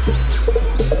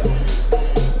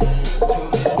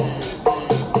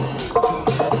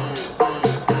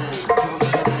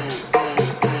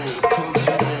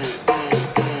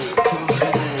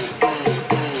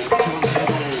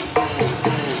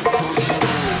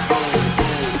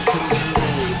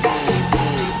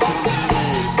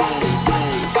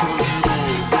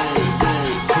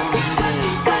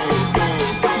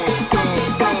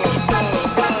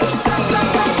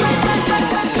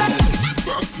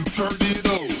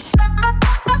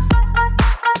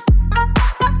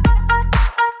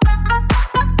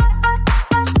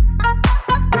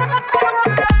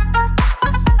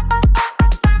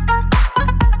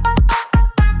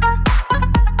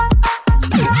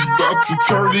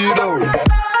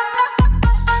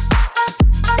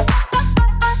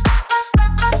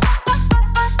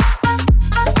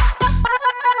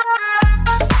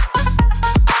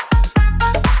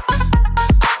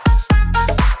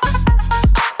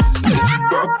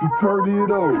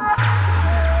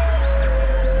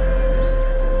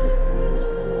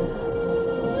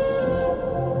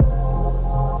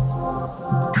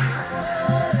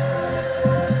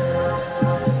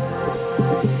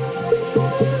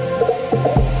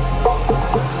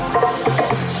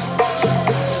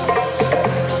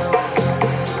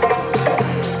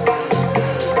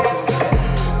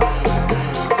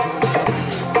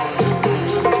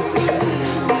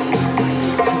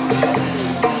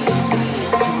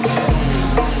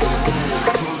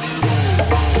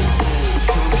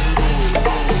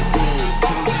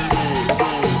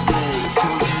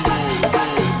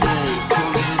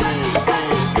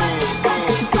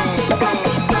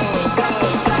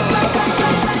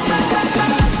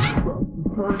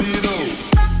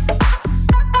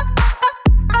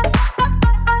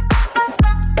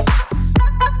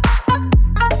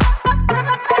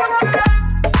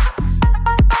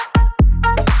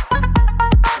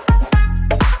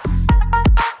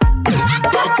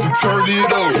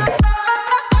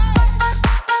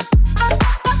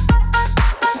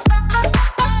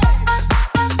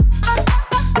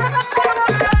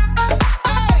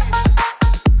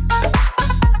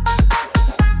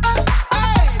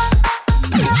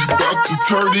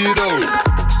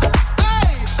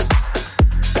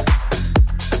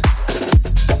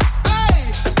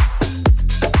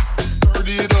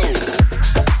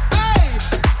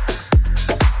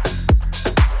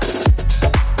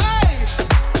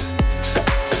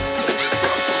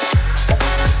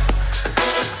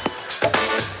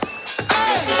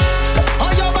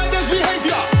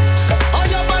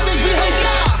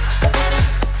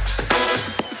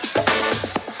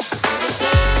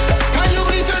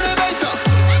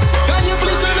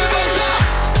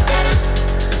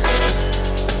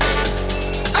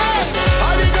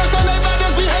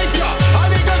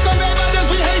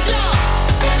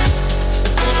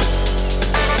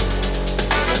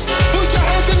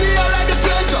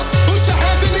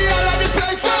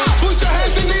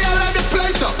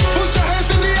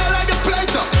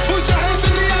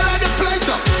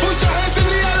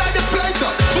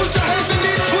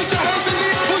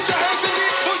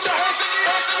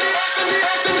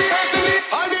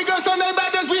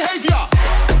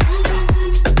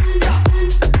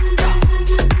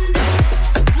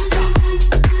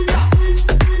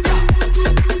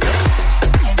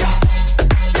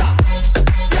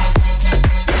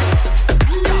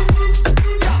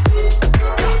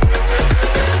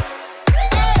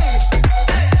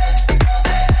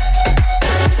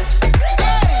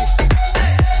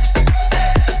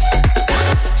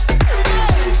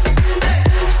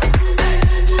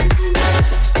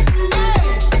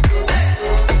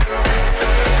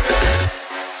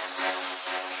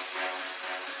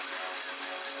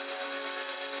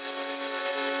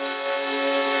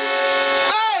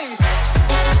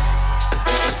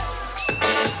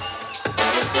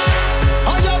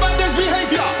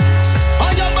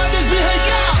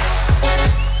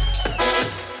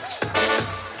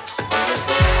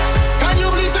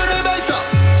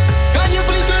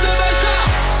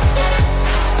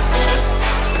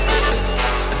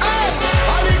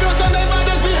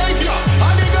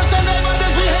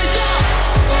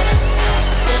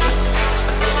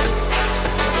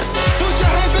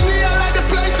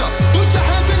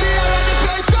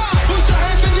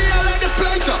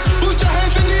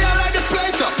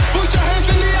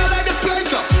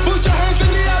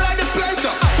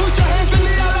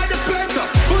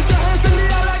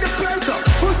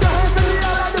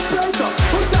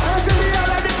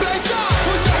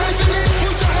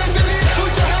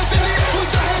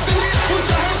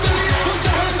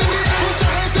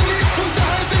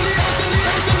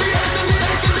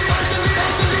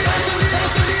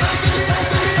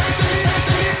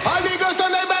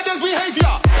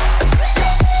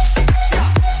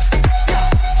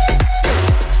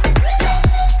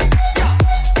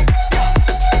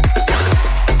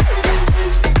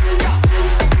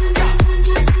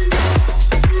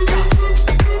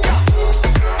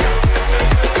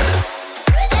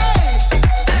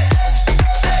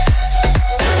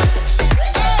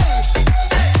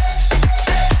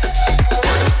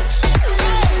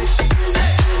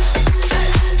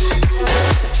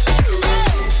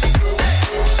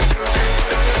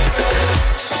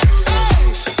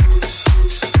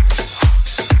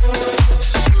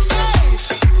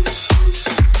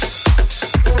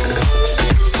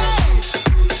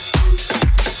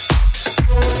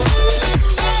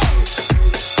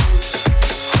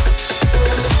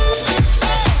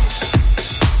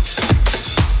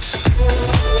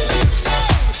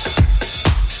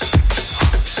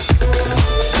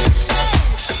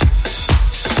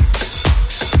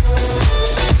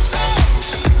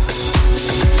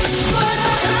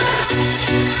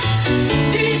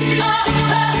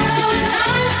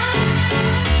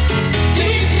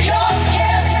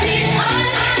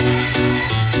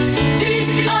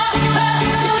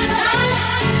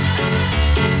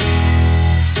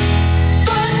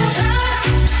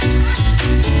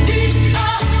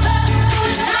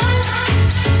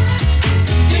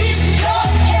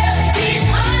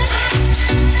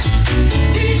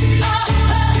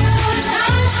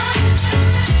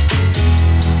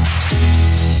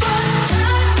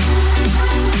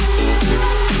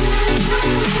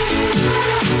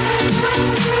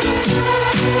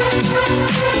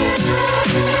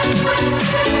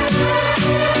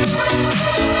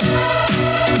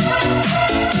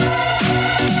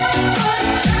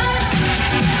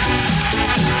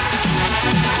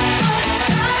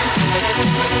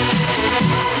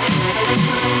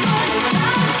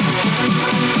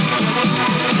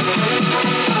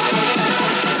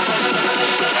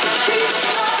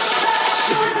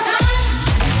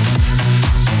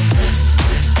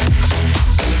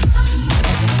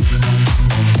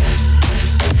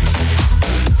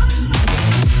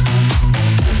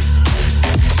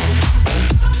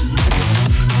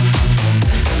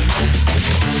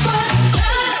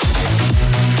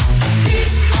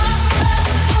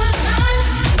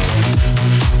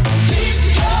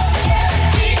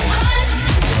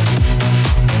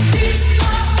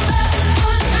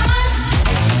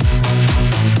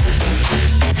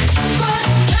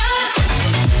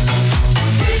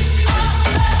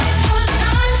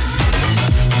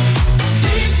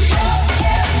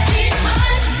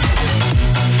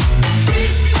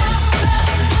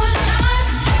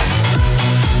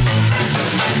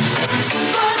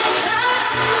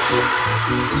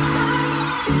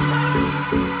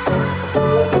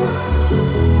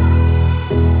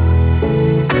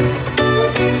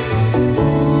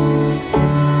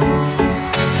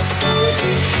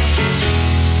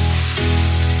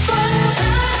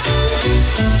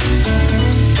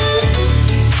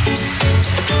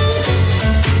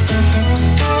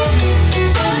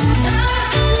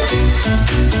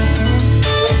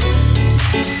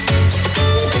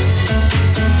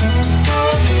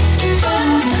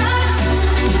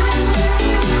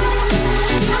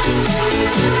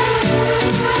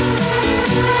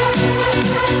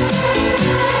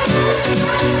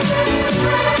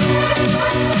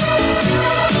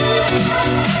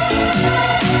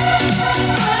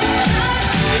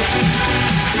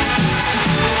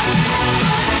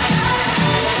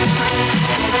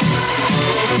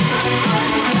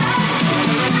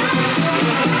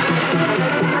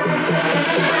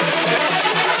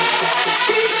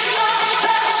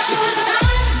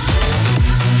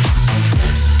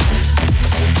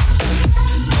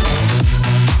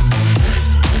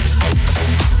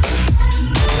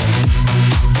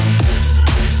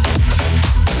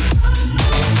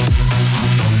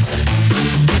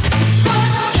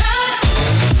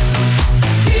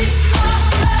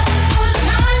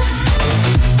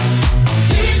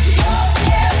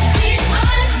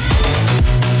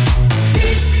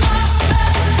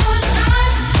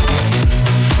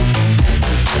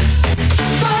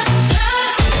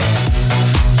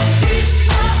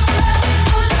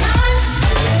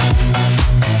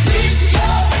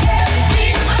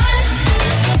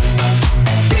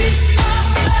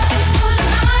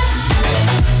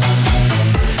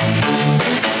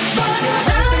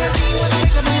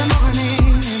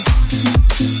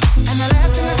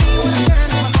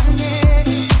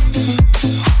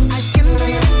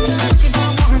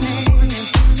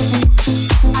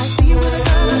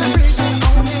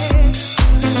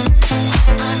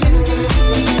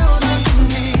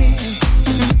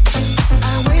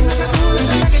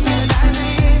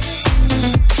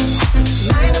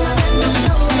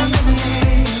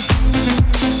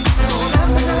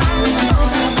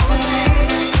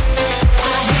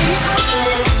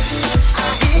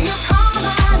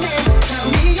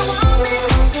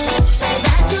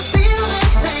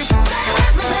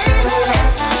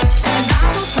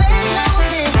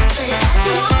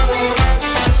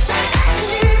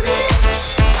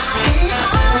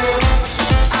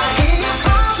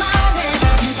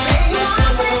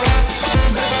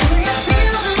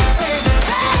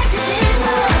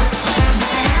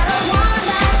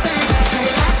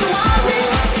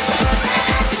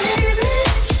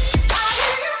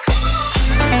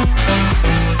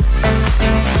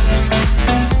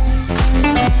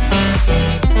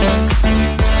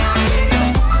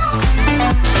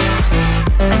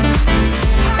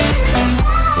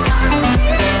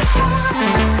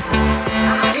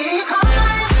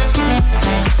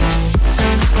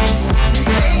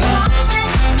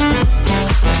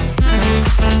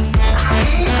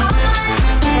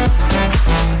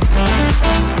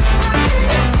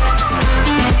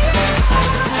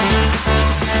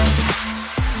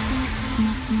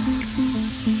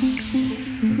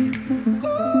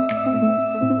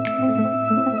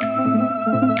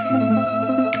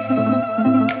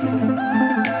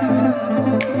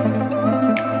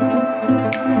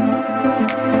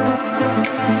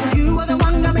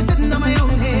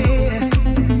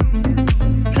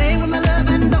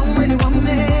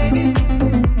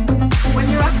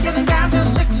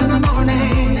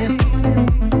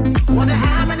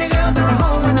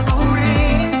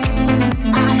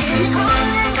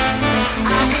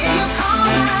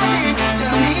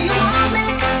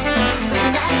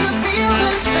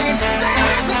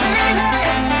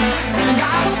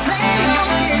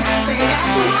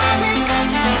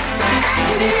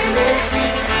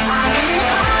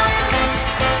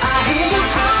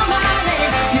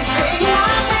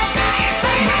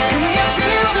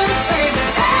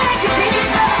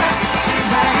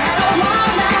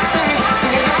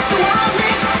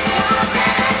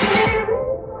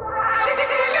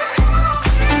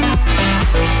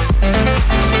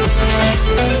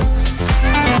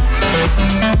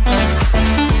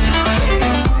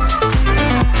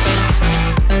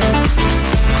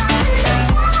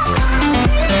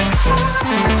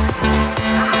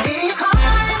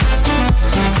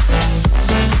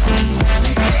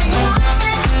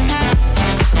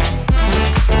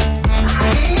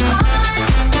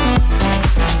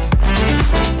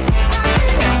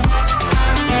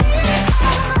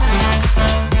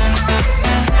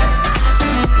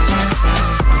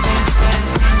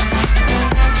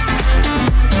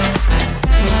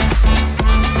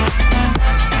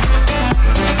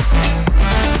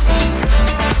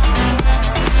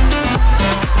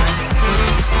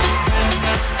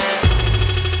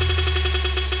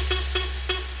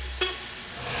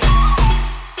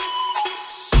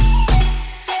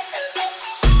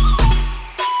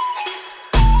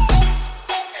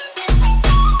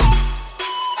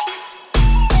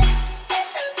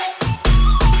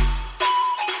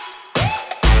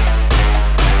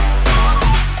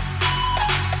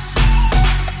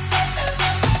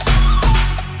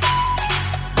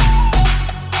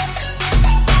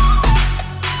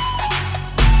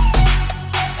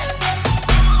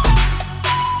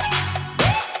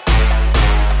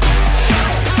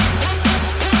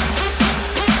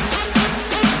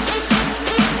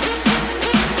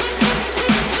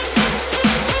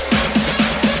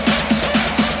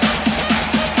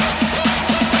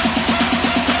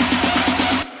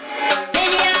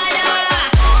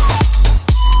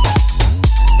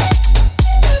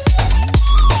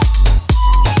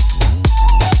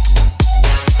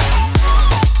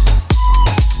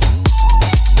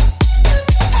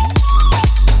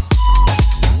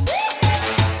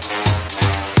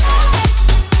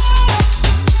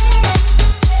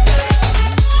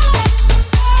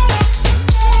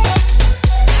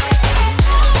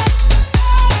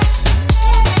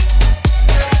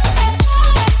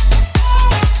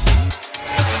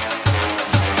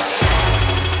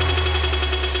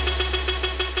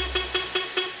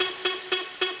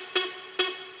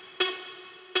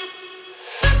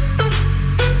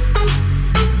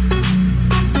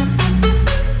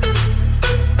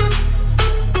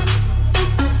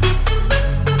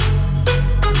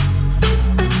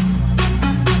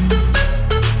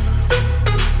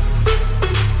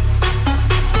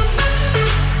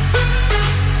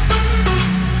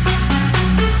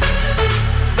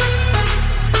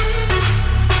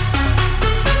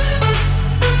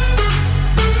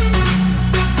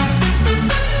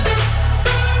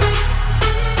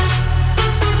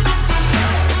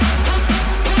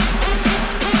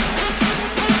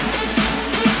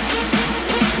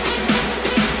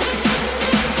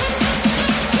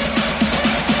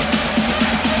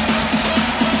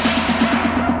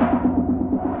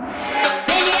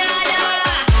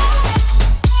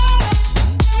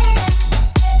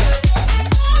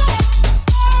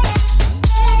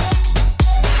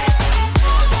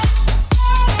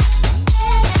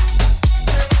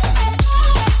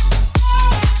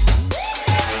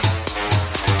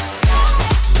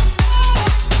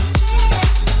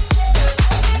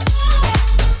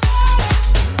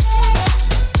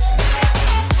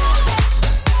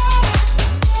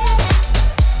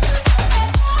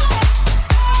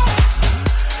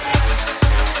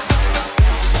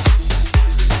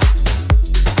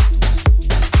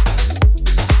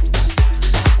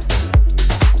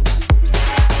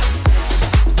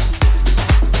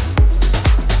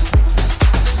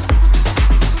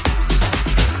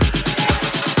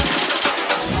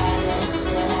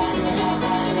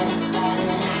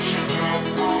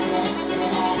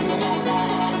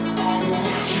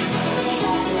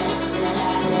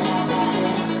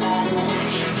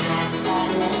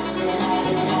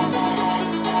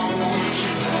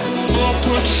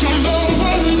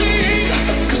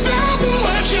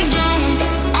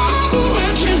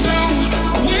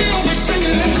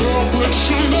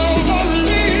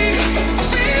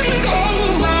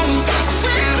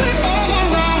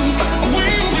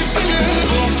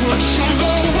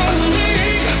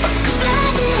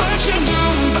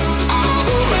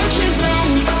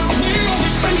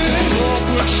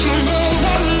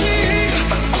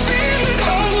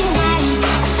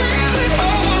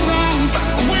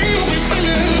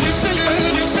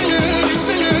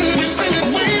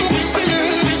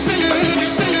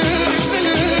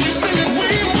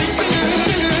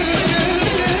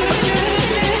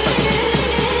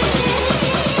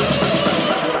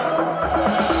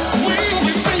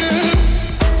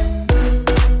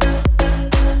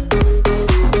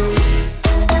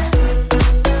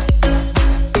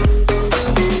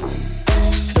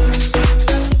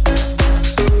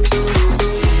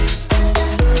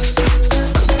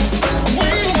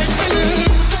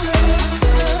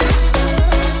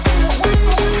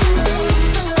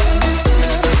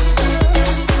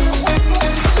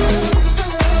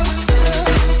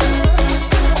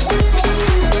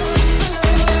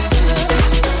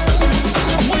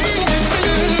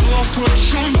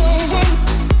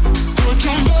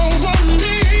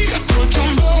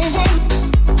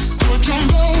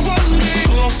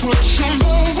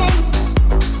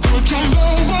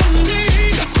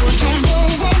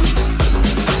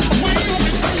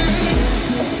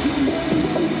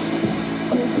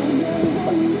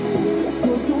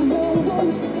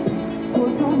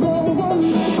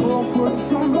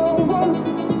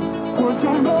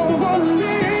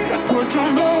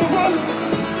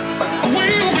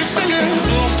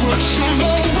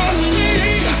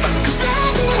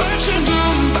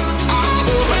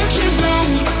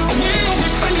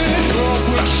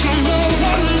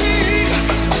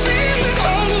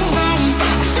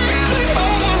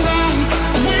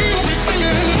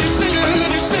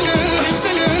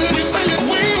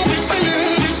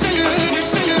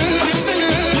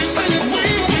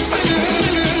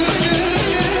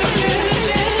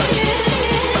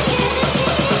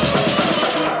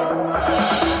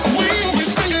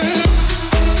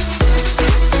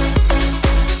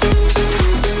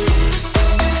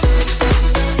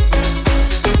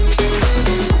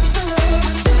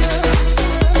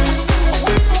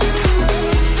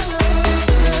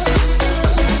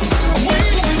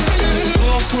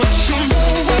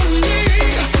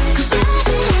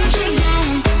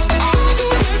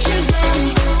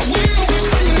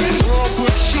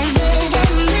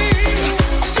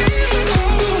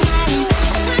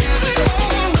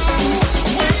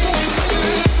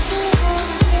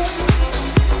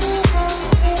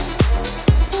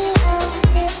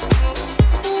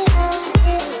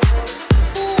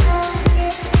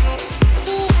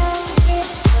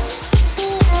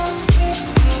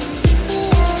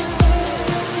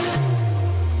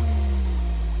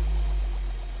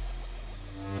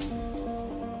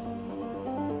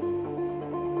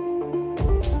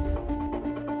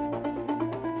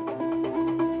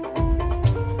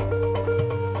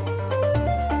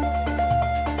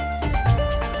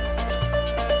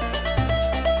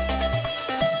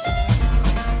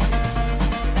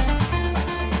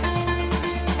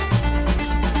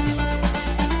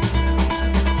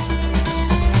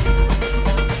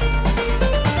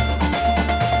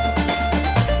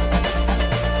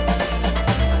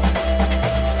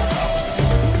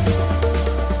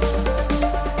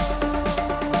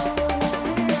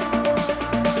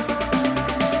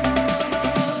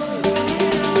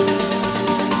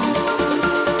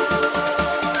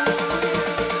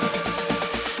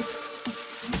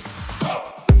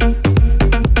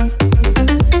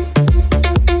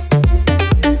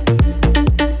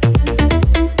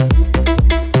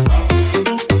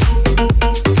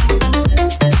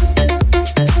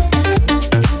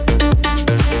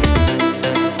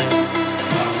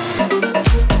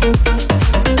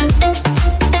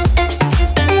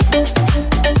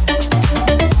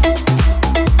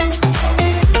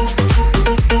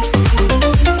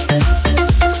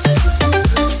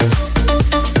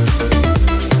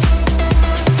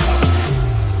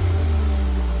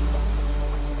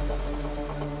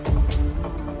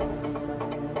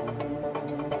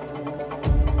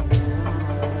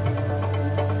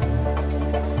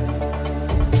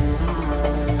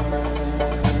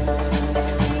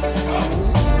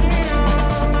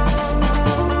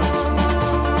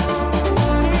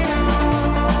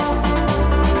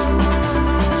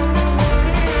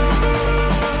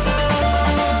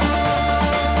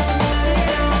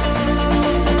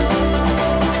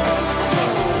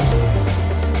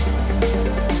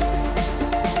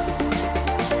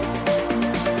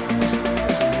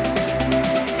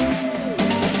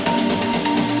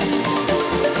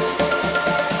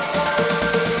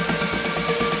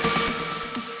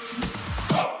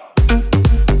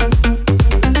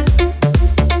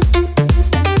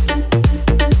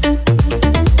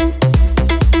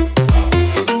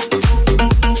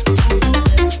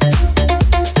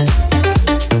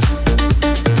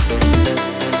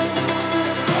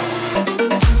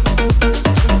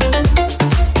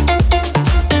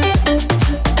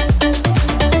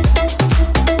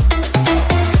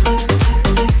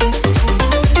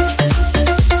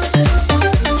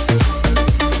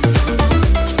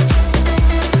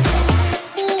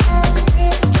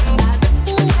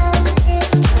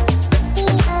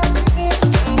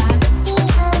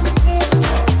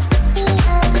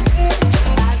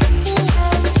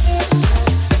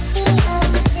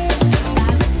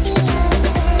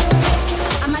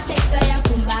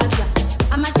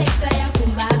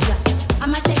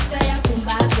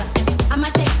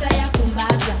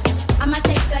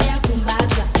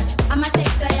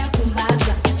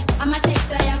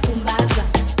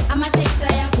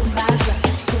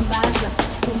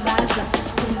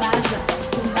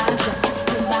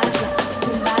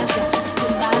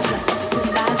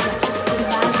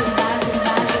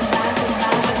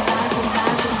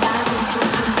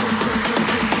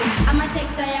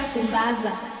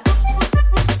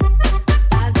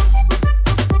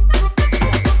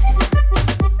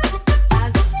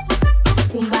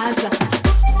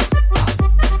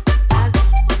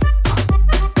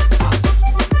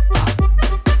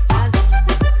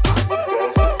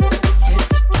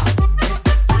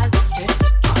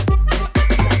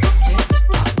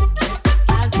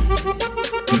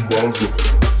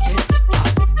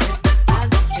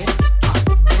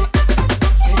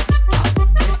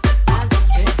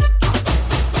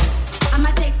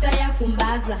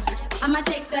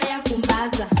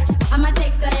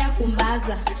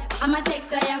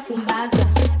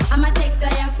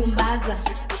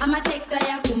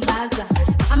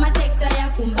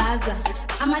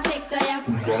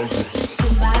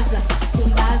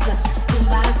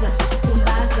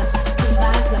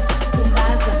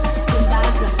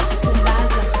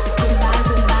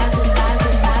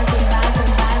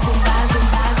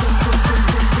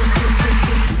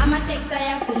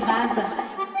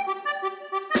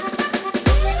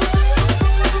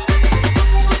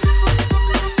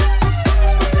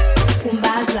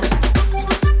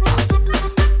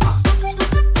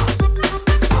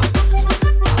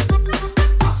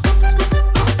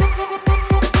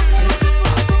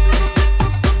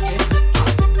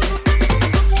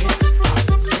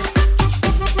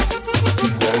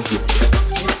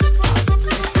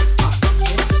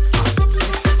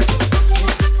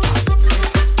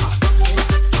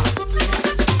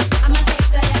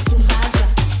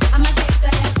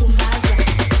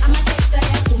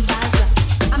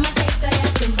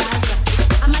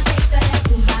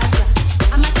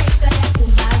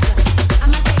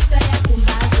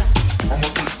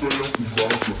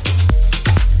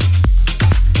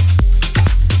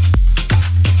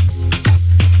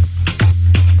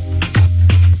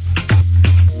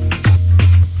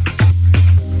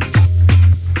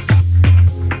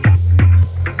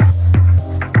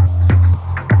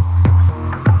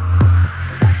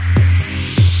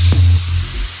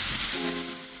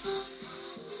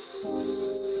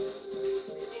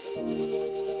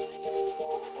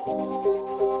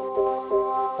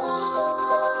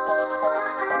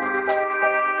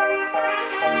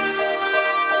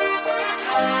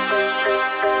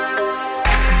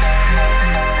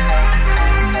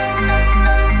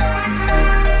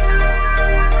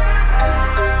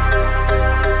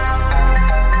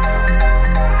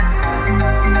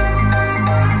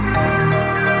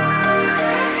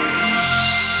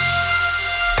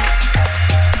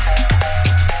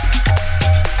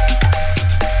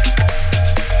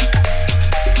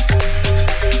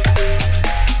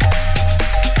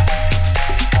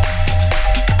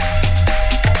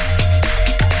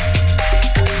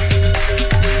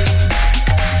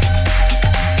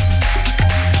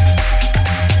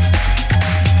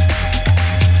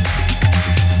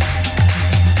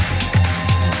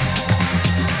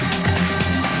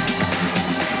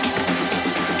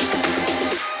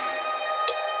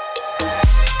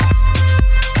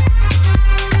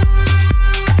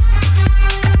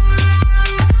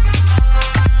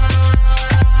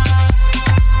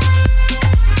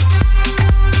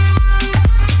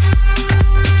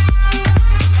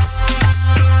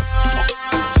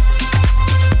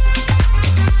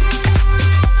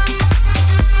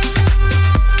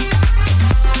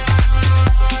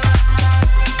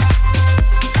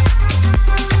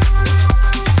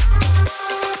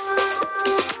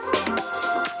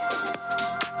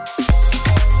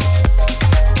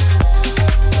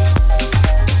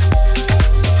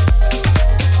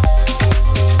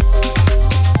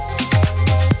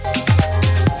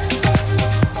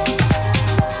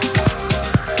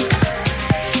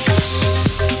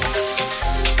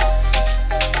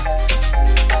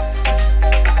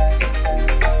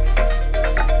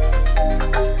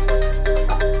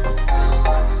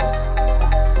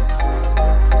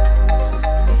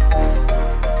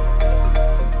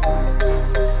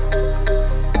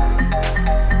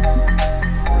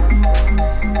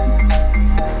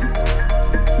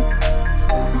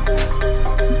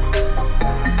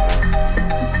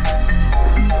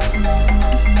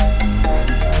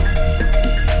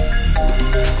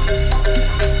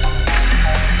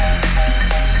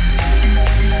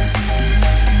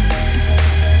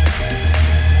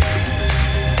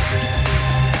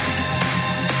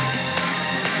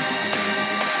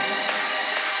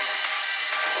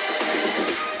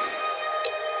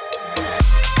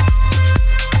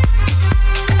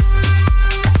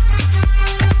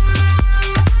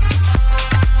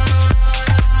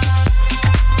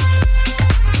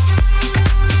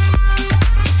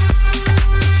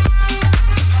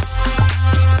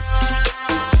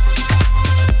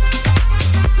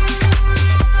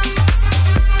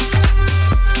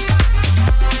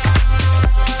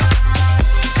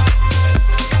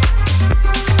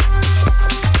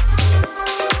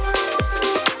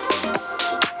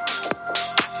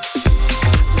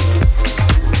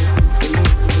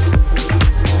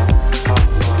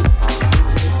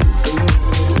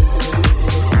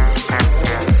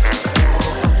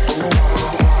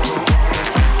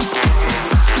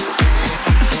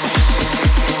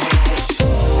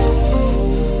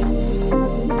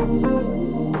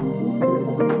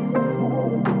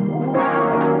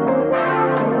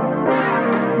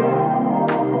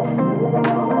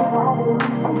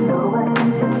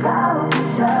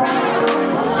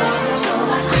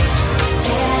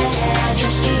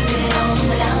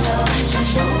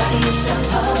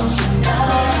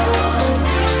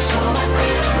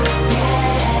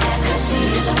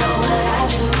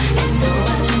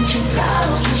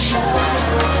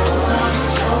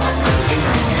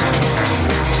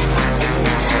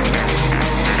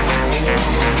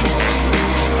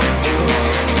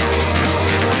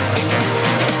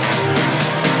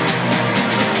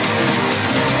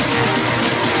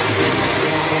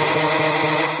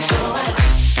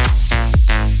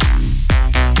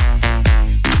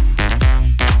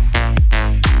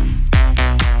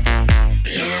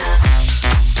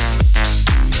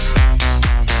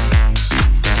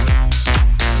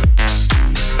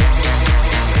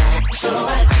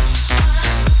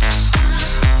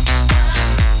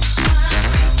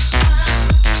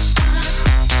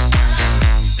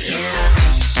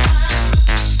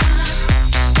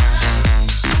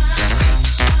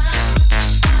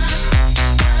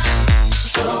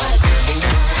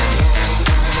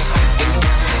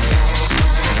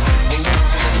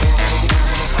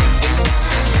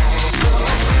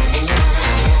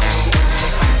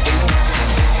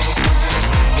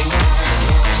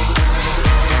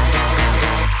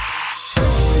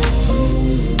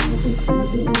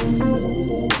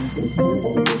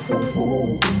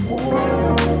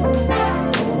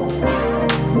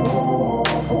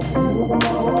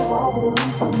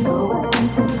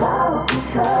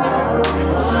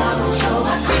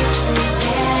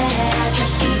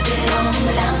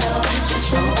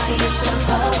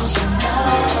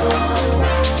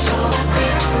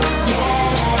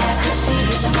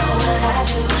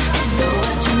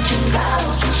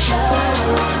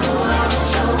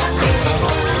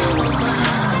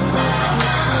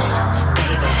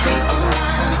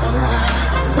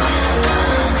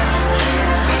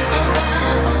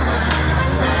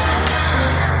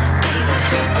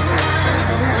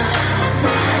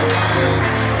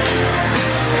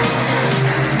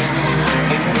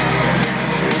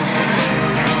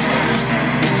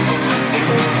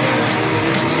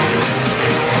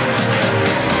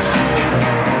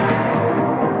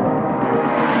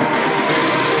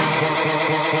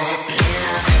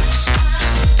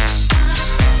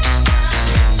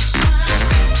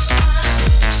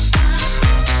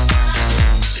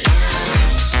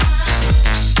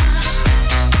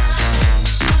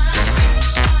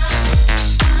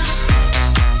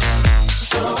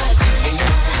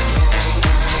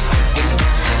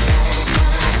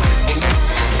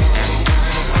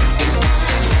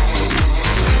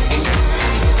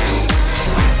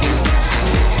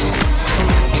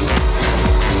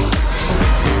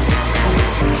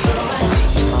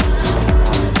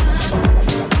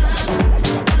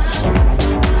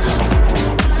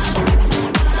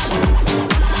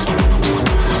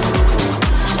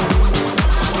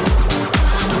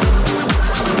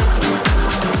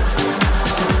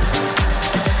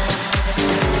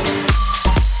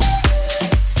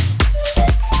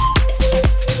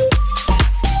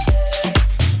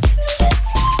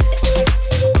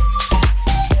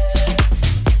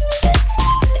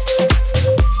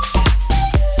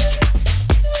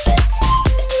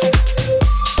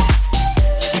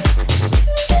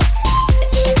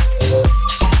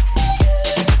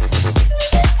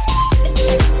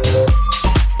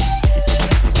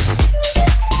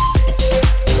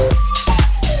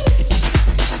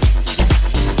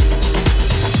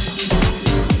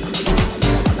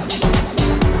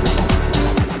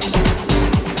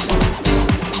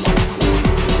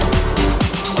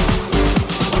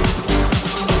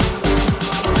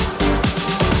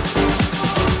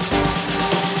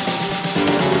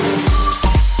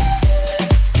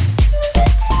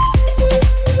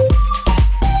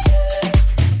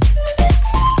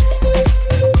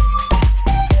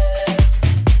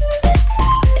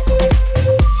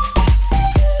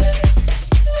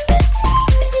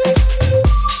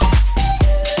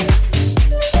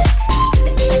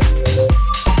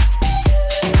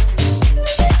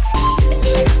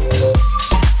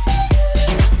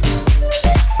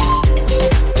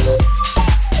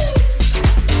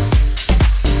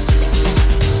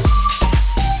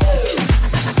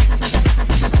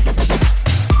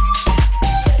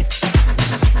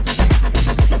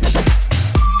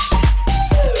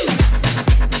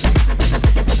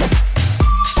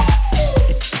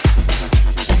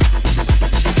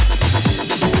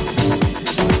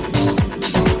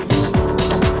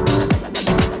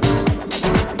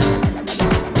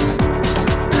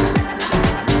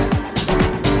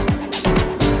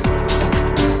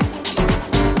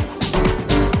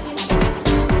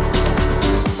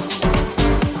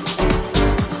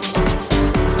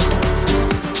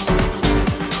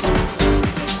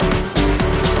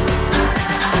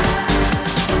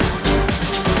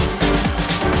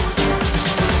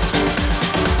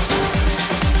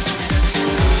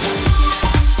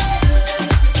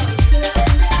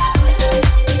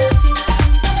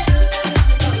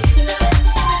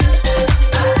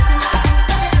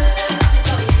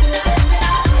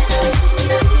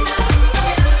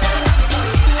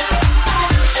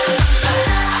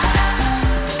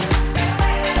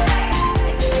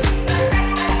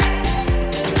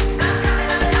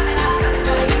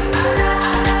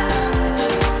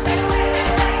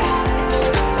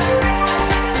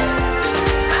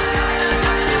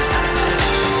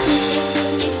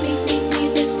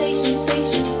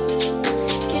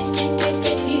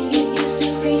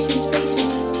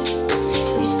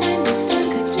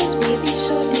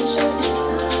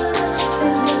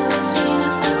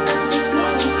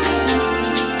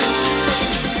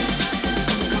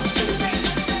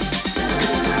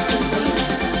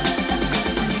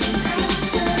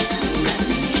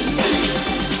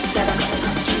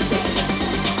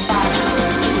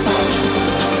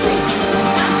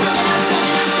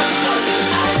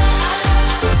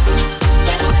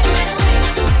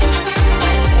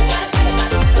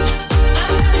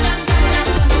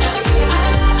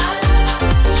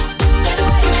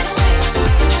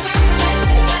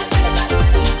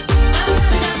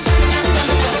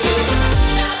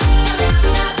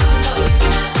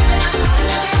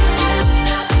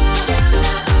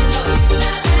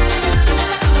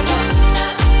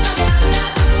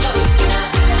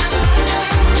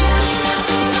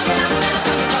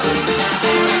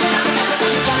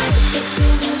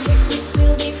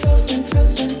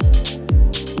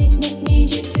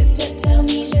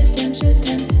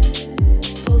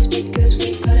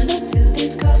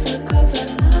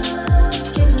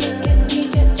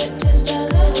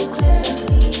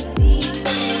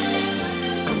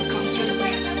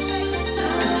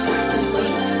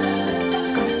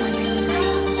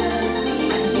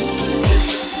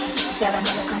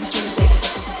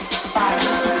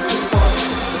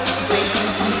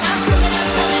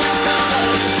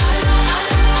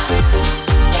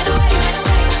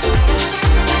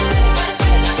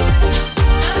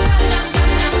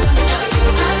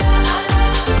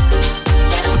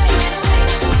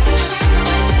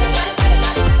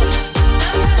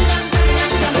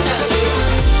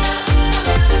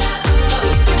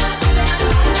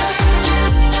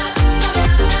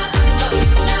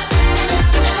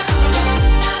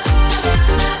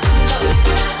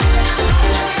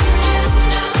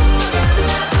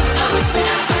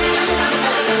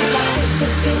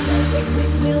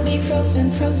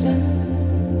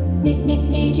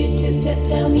 Need you to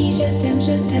tell me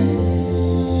je t'aime.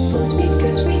 So sweet,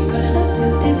 cause we got enough to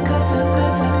this cover.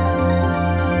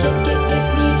 Get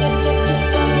me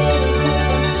just a little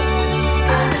closer.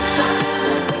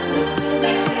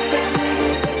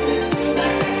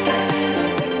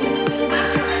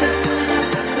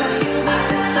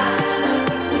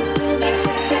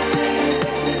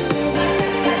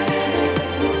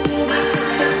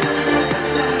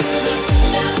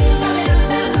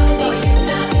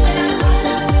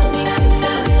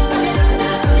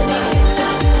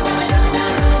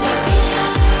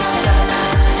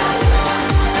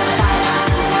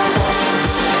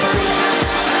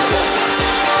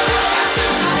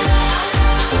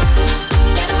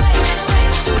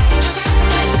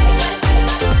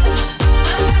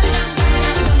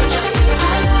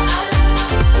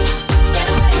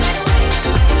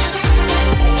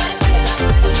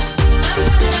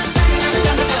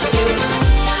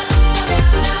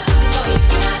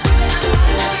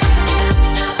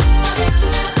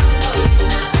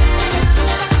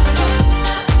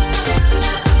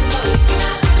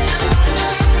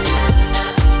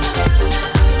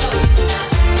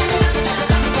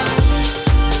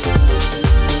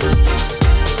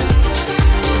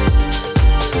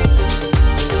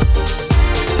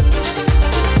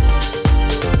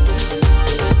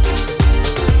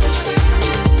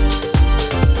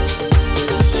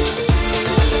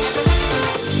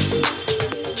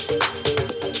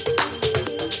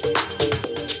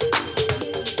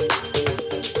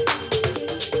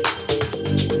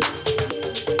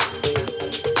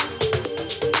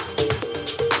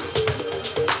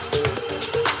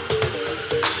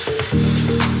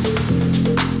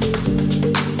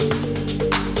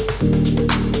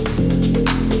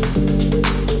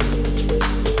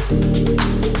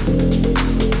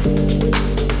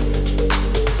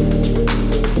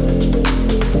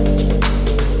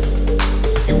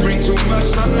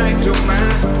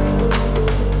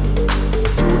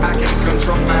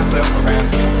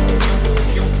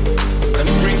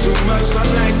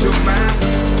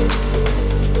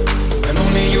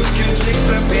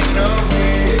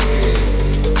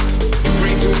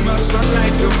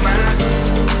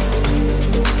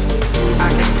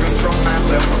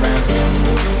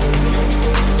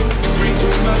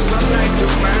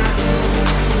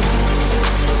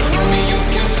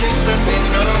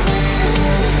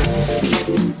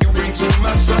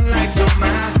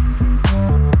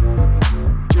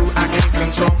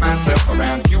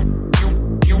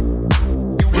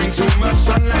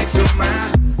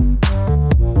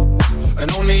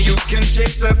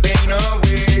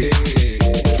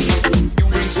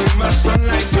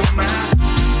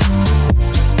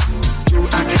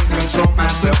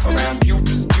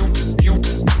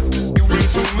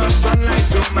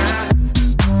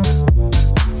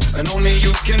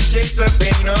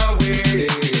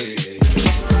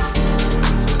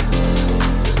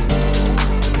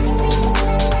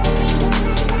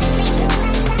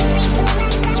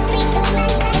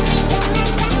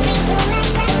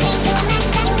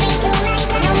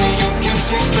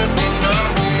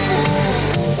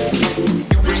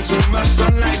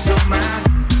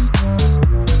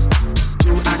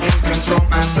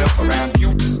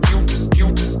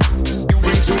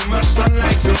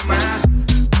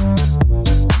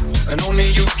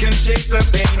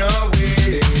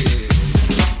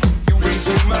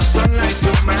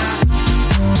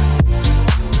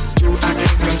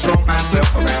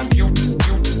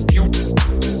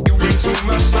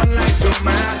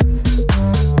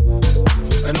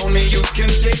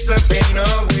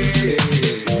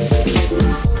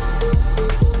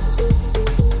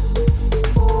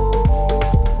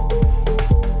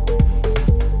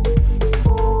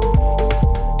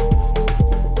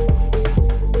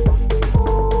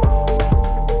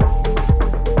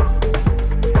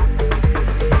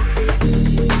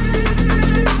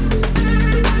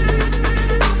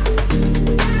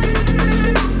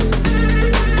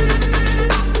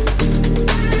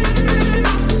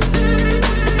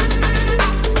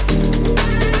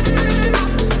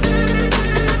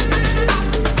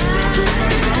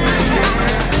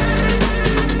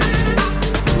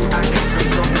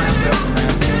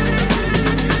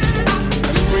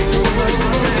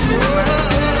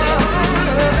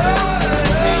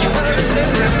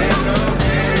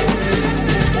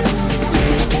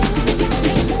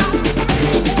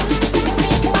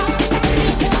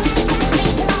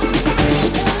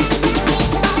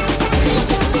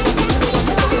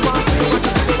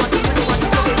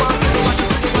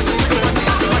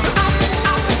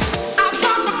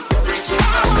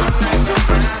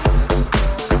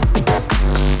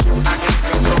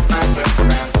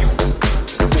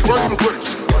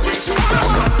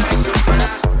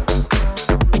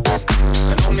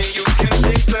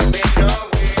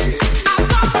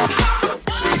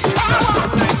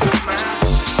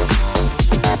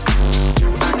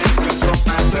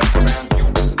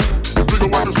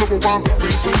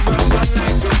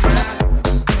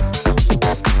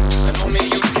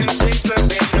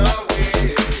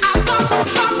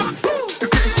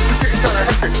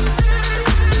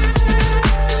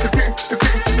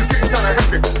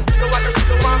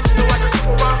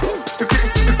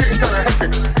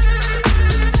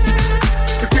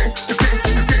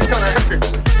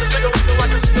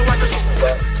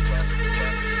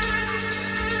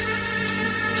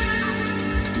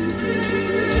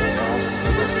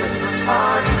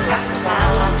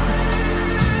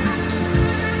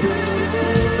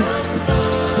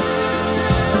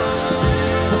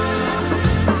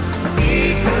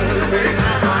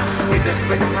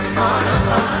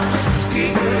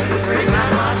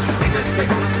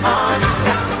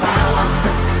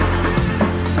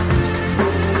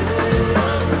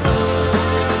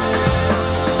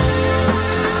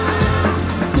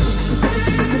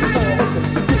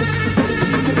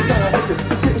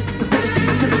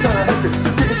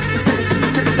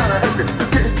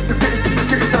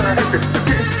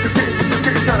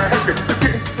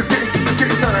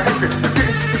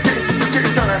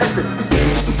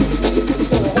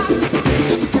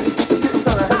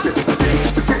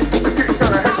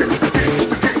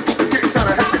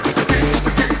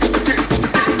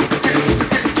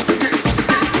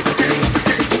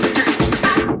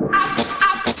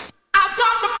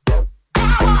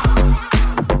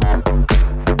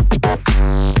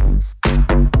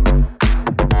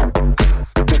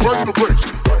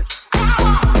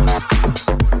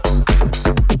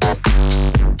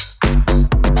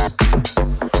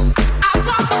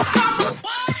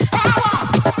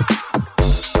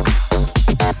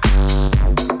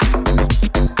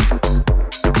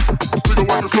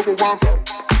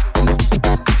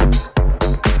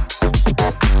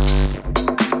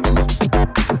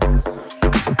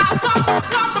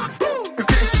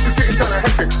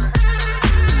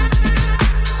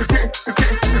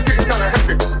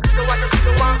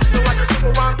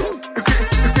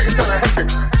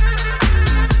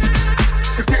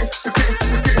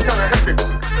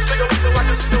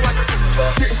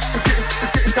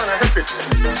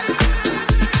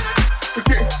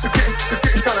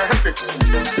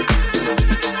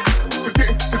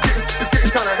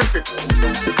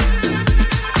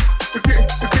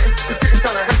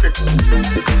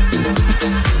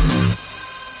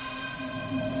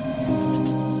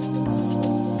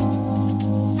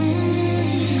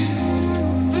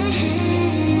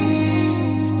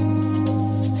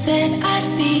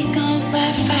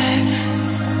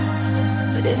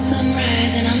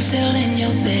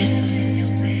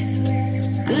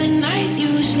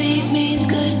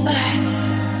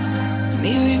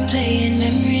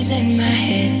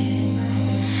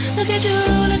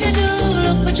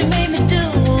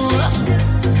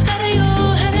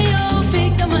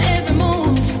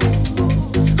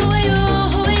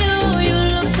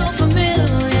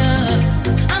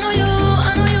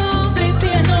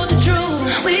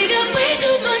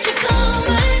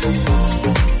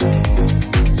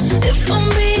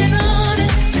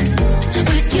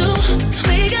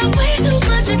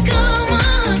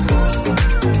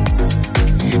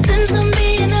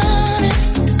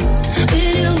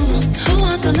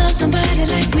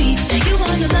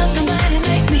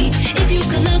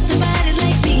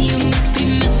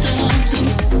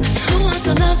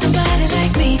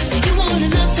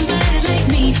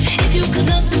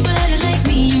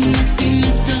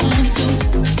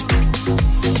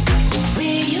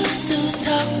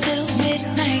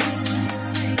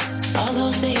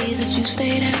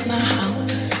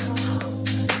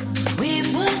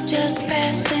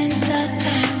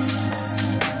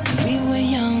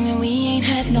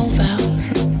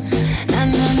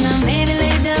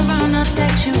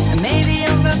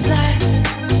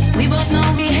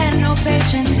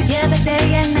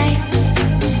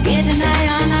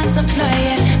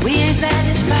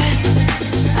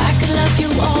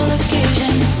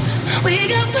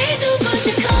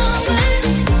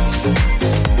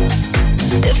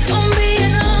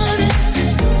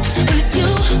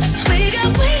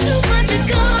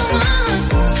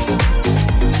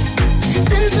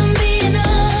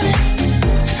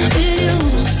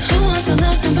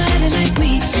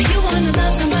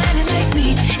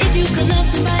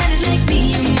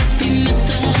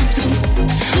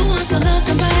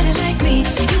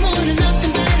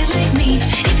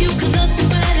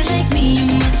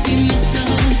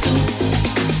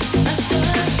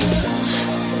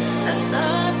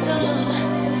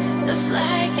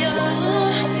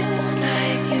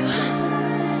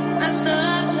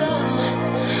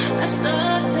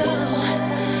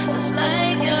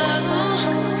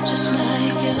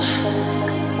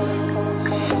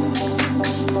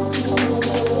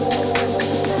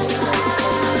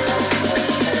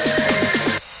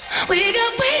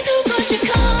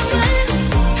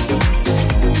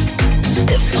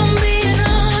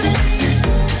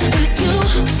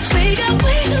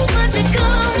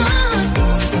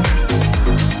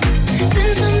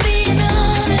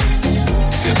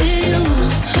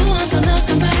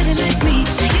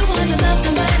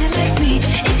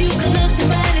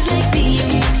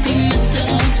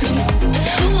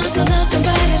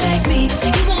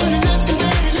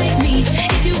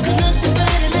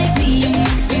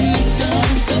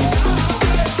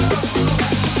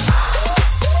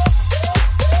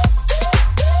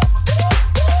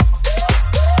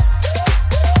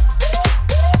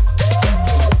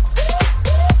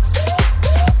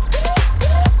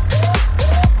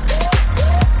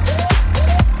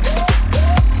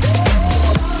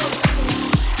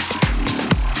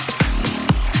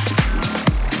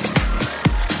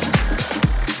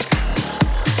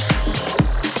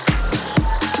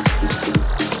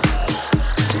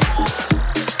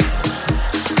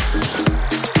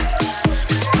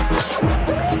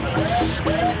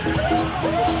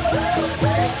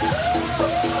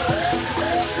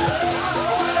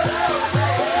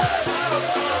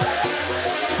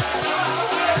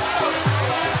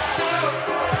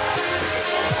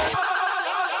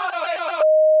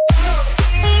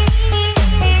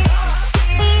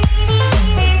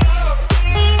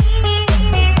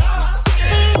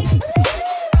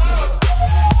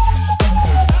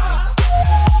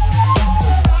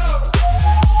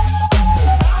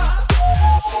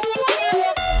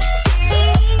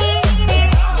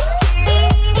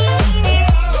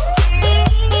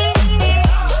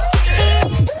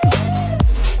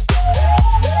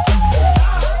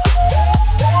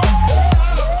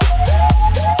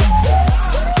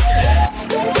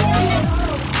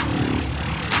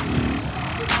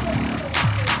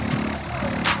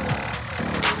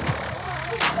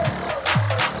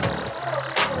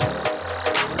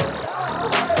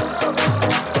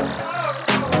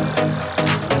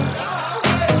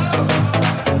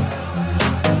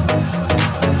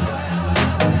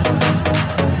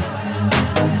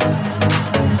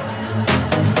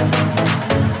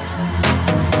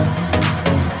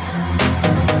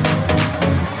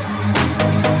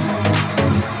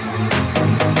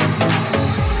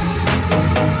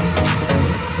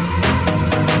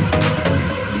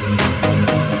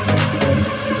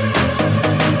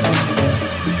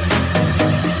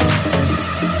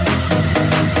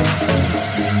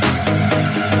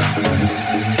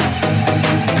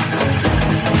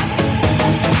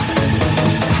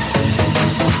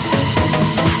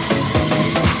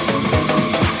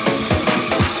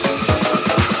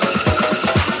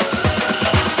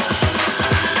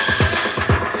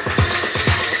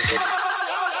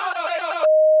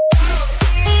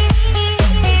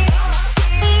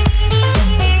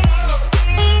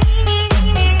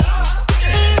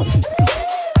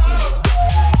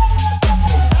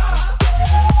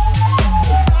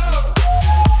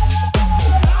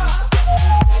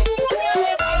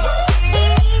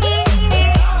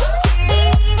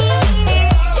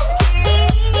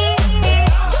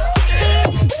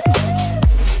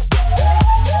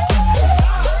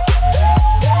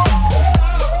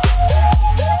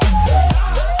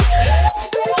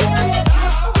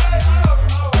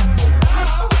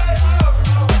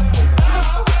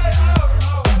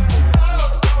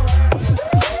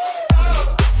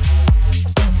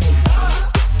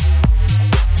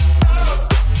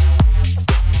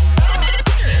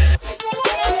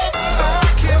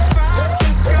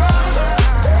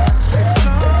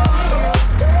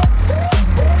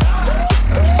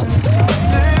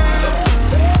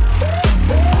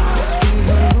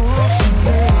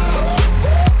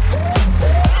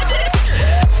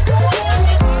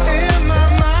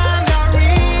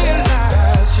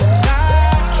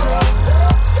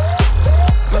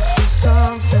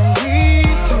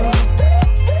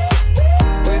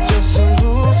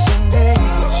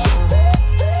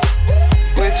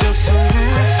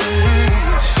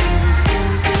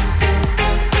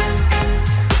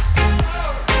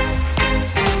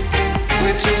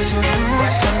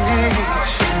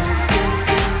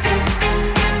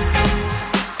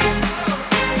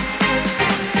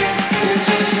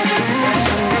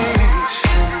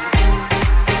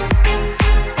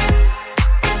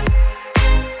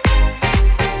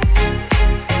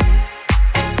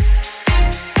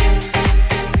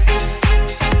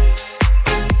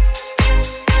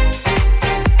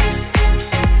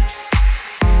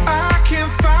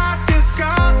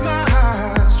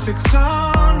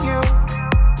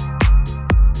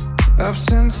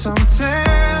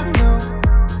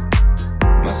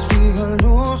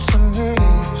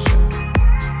 hallucination.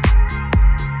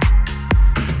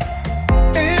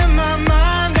 In my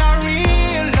mind, I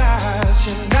realize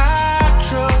you're not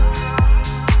true.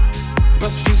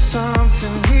 Must be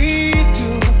something we do.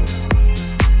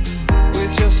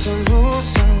 We're just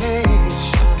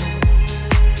hallucinations.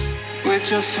 We're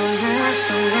just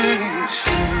hallucinations.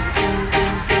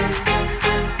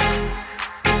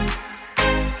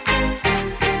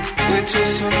 We're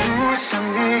just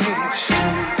hallucinations.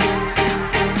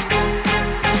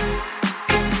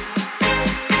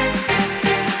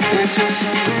 We're just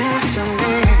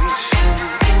hallucinations.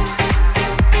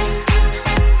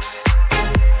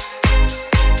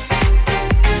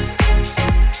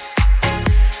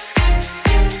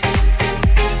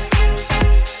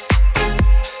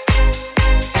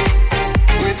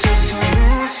 We're just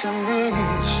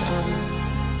hallucinations.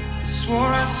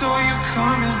 Swore I saw you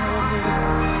coming over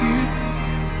here.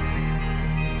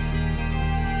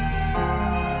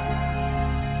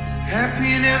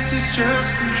 Happiness is just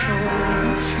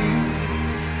controlling fear.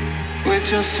 We're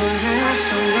just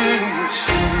hallucinations.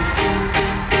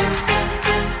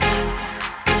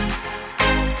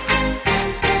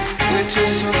 We're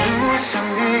just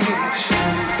hallucinations.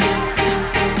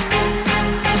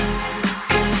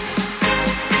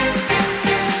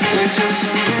 We're just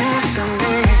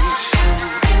hallucinations.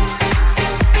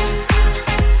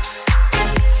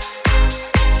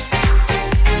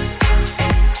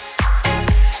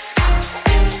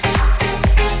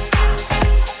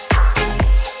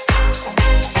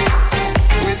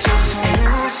 We're just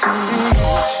hallucinations.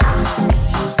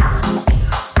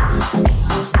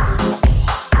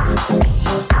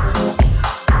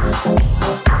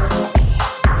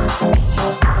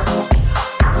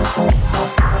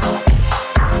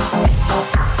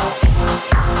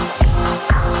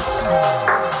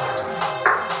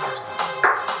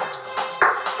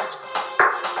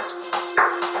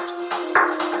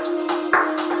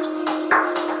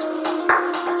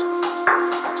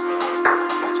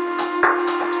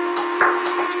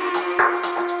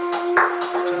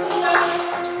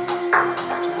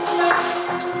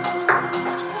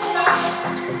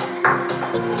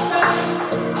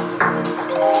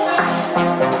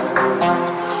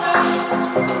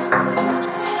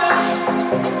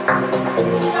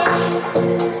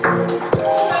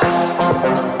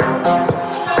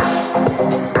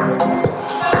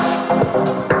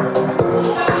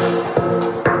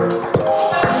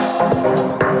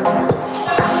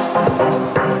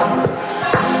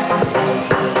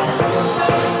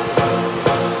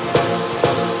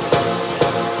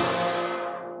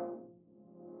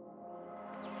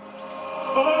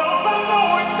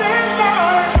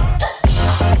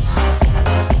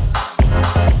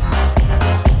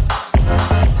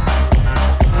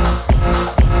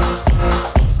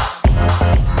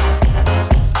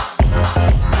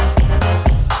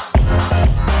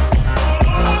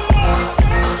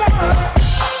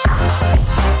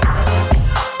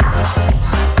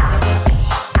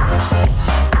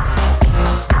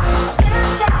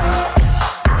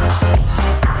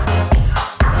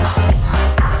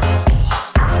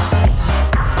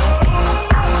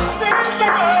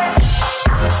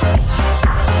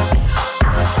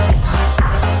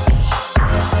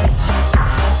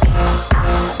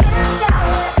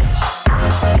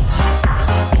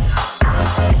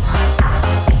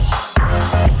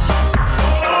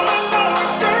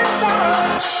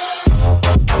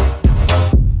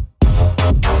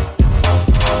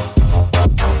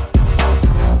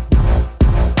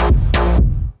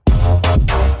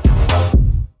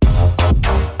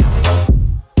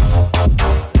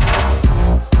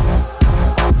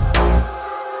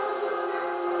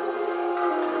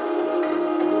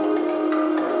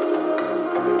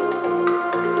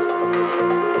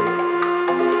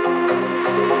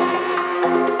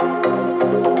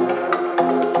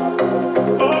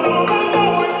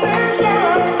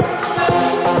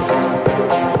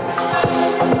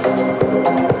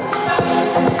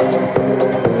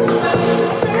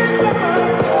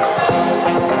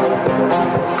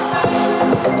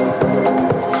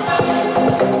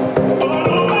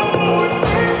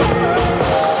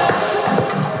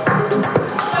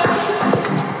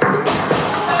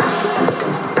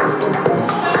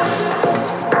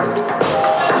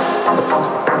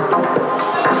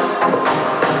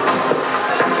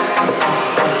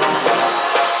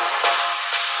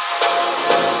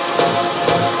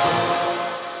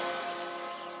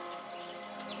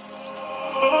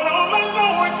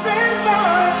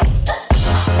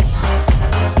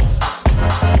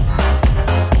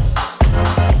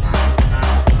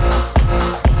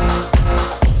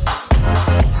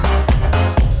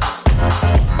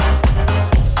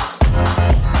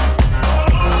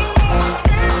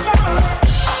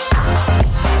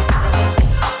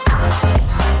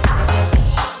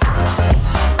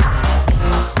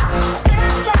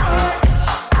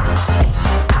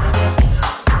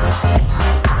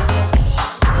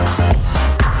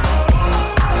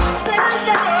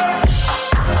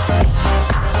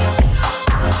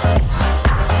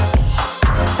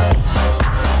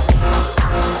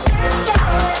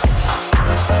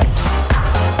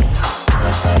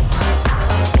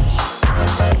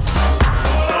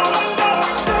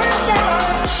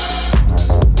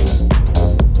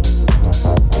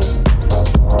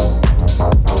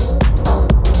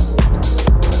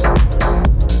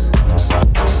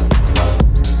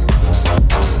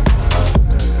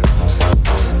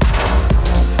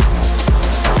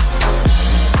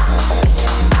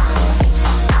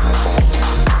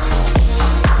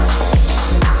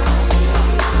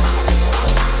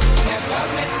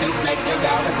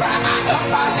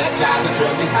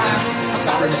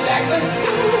 sorry, Miss Jackson.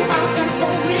 Ooh, I am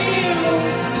for real.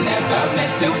 Never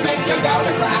meant to make your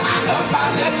daughter cry. I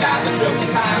apologize a trillion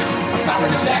times. I'm sorry,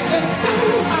 Miss Jackson.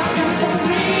 Ooh, I am for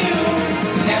real.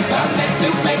 Never meant to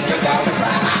make your daughter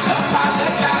cry. I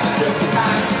apologize a trillion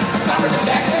times. I'm sorry, Miss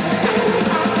Jackson. Ooh,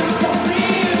 I am for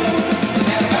real.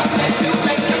 Never meant to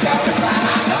make your daughter cry.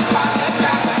 I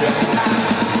apologize a trillion times.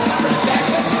 I'm sorry, Miss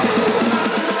Jackson.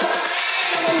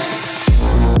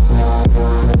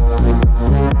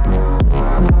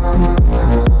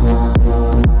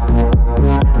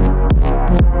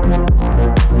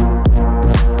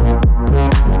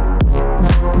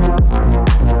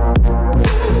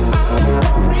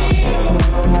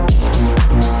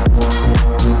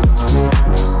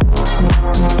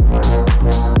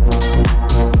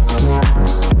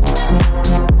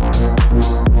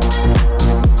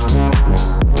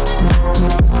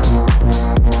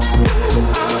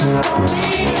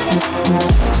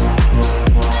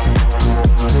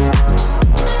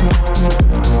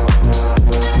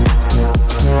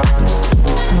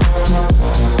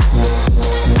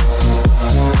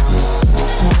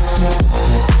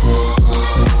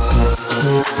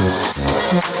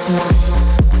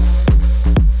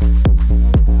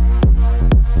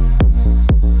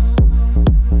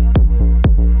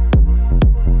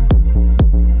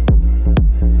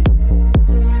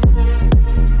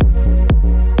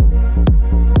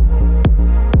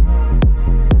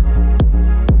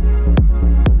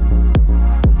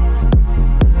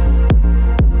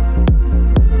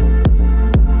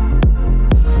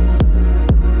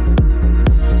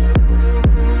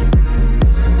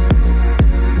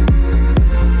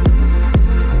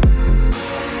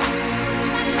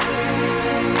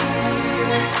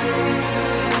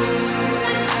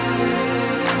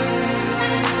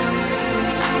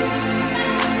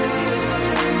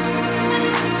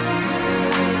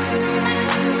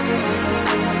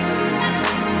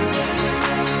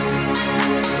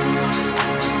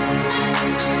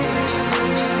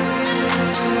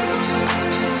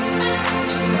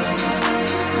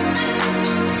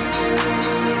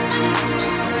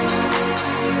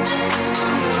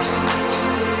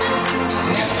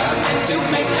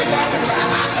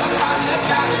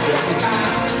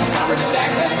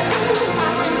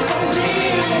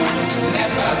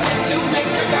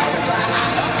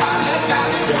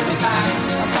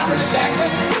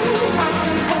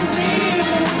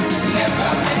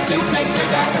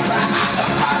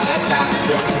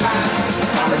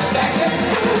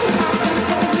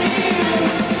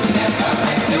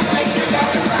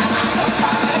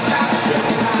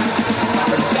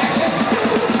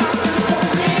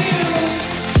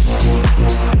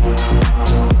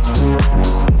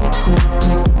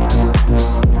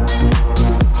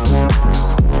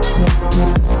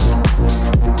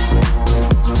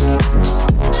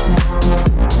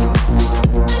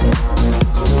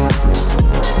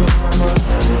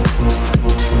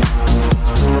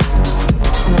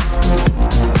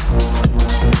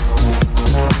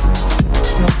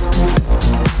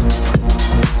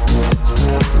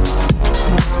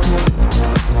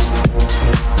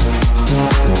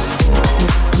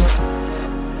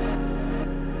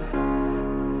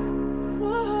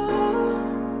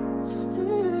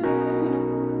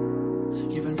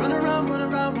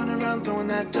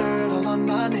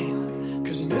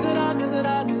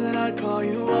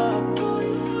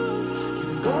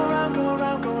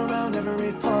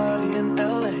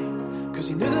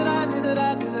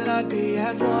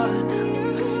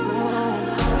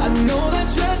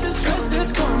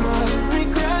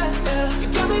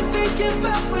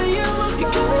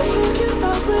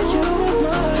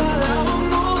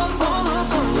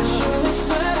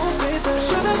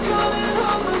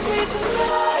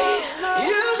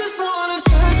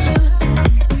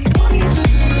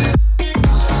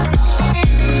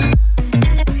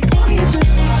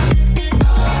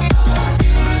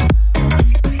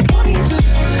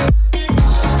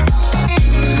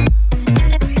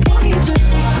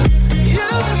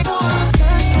 Just wanna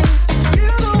say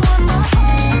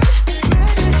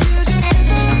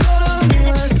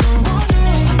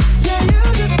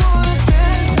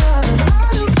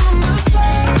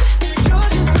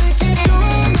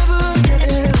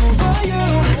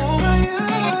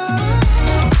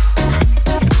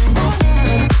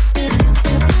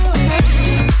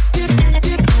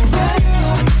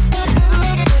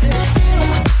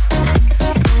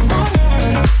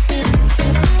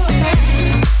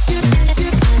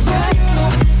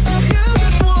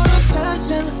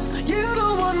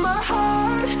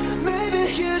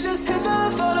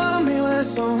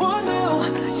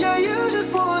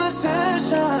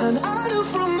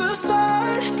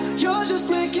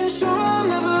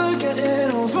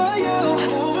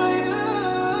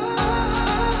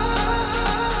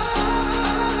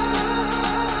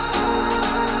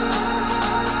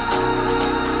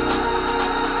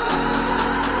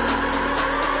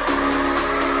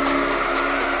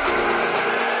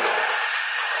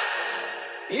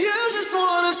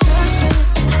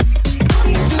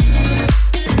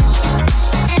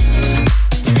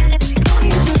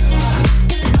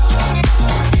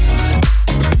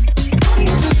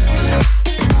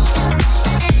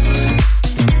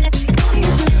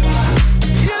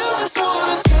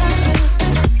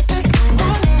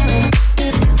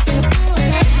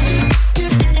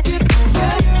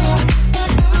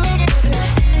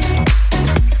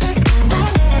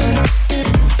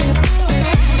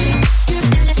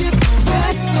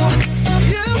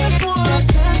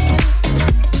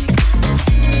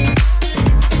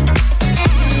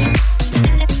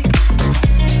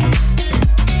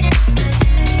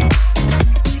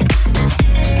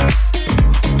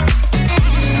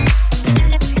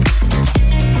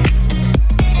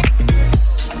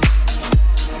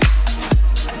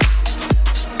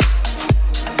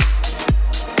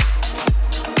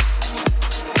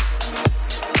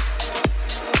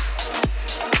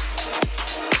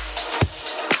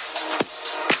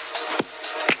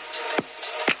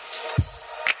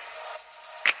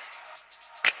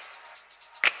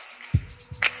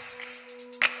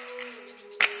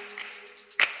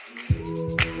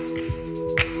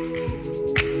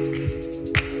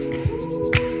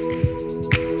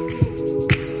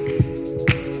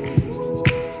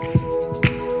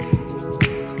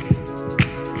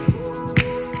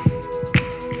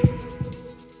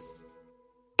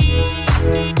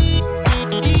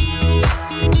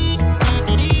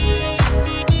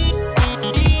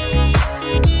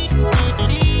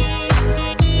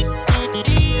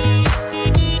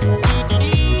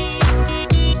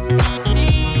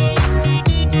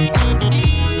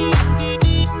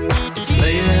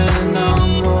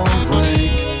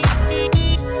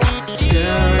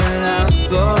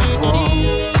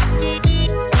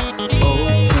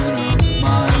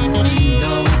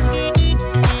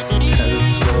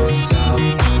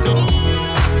Door.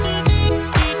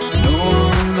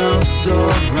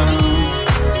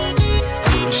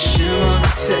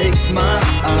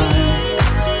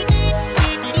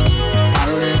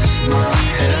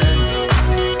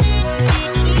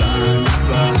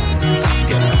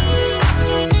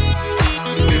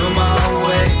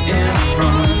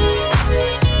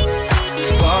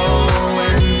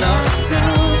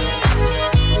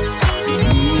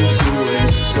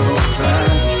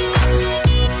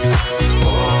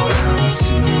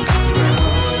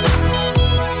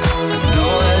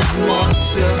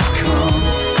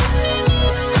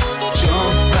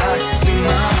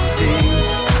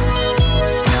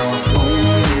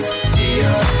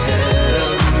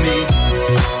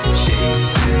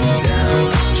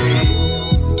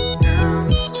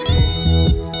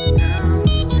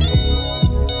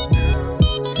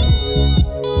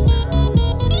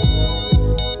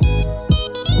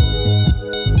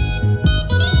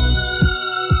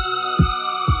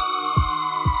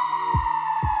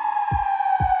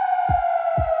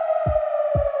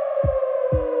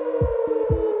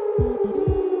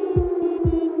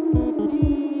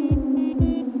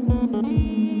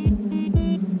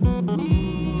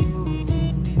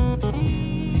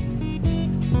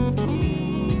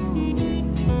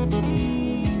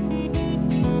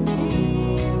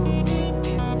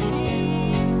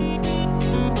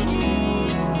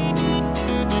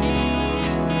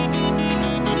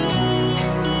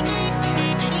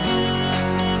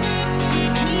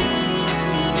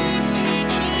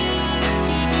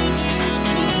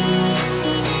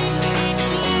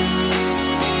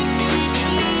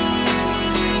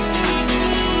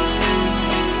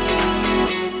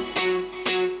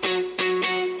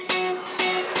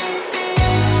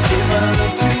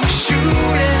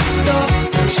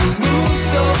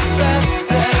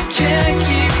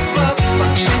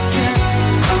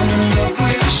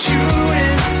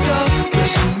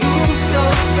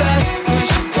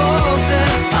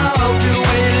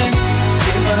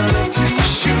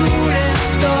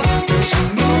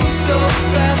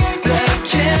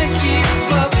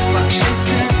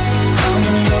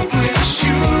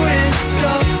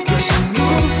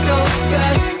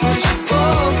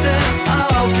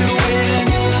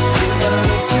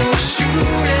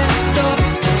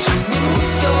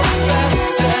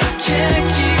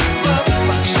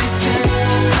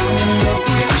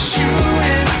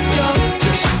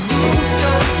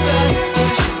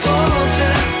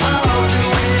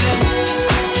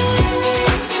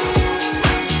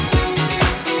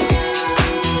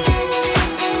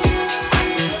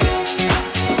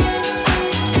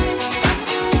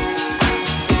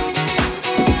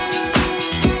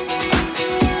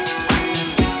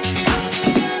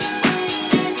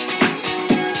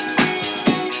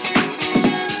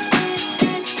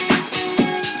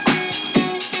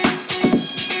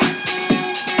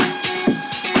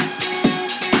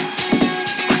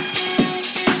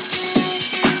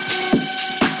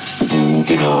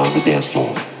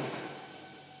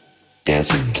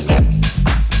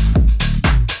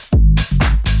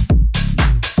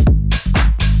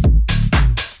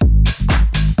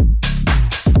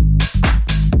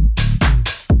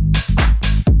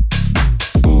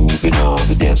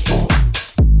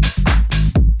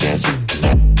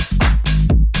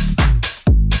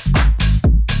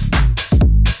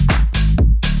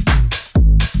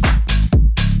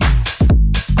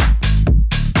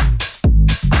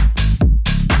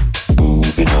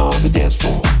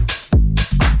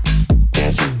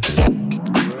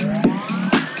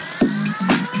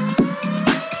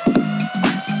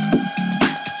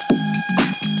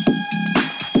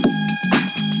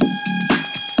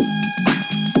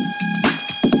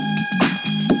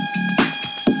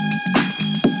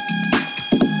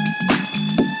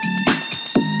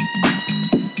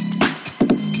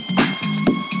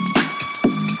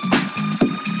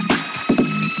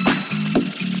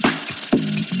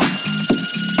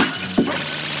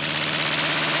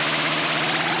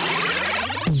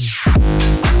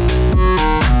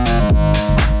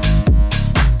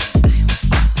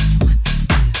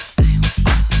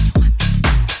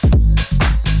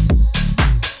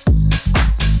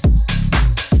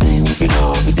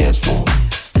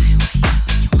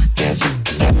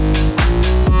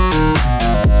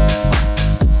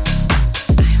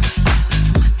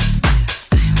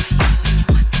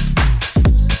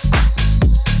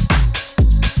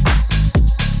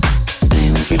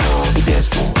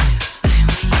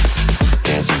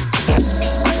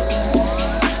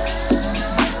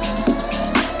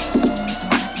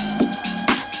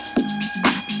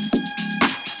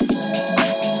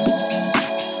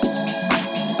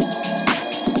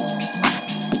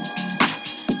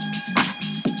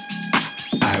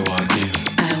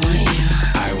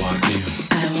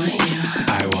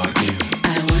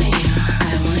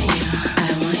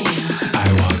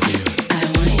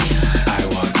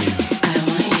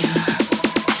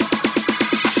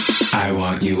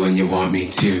 want you and you want me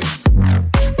too. I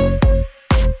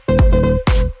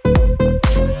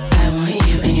want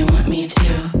you and you want me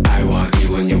too. I want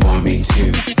you and you want me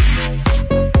too.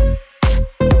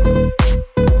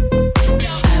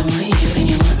 I want you and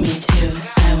you want me too.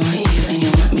 I want you and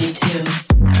you want me too.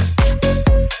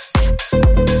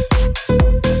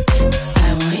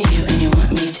 I want you and you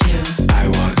want me too. I want you and you want me too. I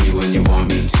want you and you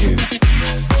want me too. I want you and you want me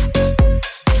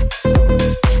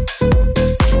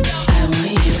too. I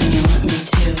want you and you want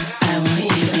me too. I want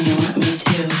you and you want me too.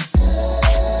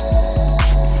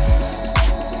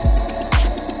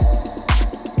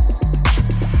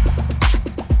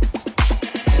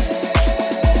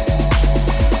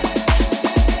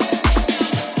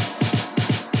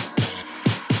 want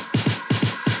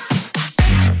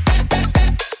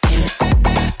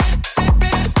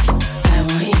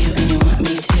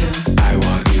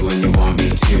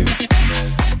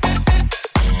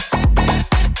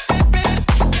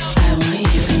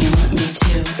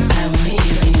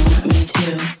and you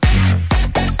want me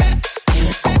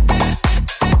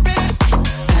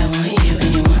too. I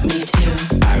want you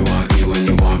and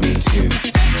you want me too. I want you and you want me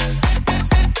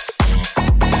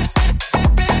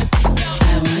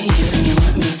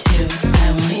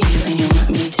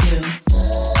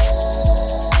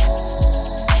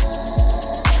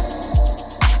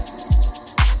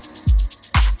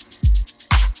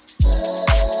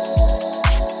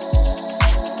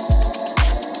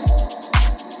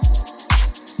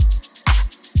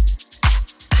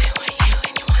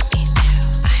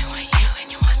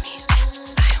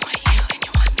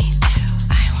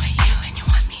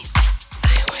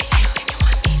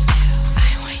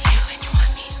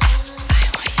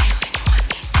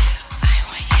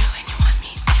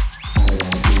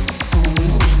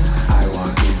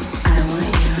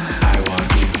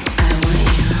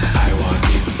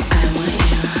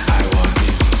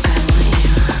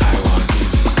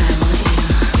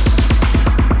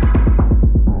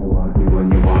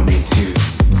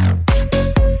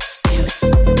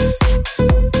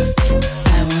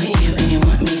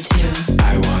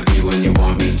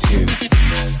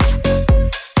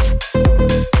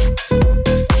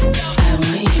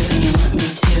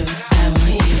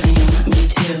I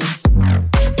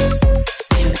want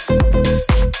you and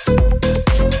you want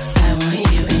me too. I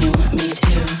want you and you want me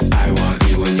too. I want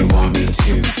you and you want me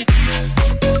too.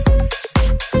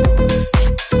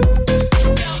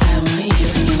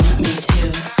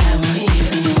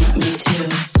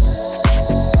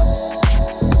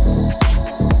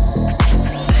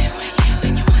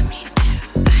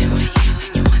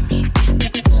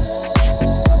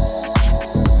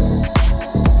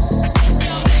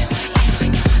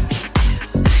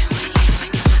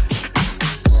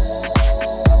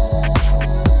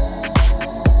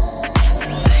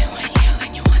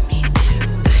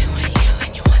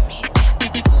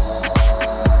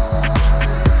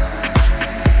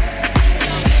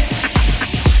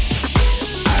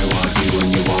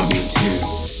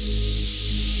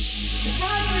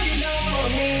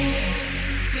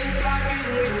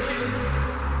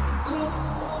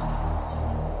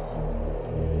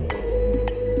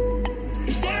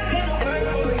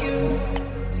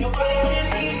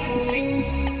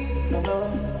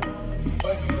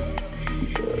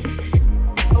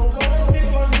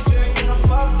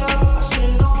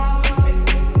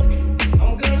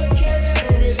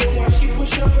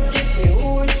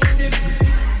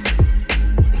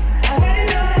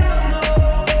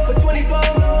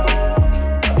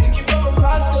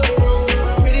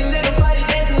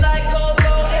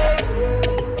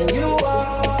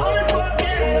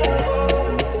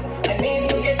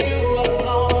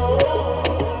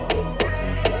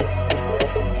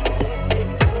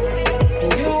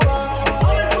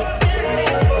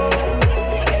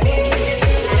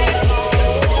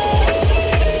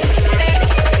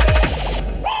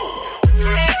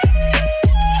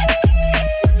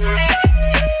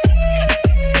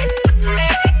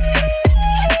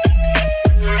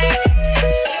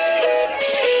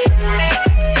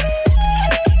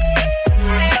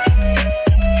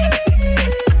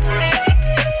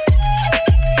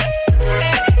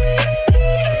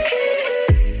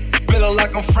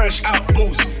 fresh out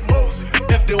boozy.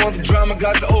 If they want the drama,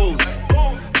 got the ooze.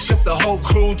 Ship the whole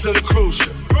crew to the cruise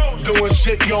ship. Doing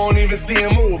shit you don't even see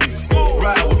in movies.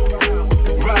 Ride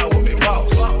with me,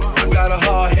 boss. I got a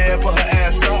hard head, put her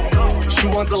ass on. She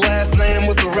want the last name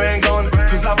with the ring on it.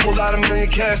 Cause I pulled out $1 million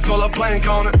cash, told her blank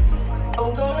on it.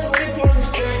 I'm gonna sleep on the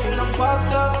street when I'm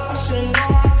fucked up. I shouldn't know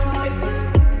how to make it.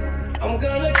 I'm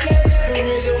gonna catch the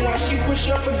rhythm while she push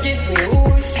up against me.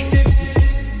 Ooh, is she tipsy?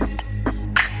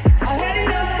 I had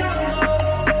enough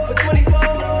combo for 24. I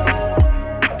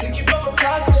picked you from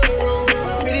across the room.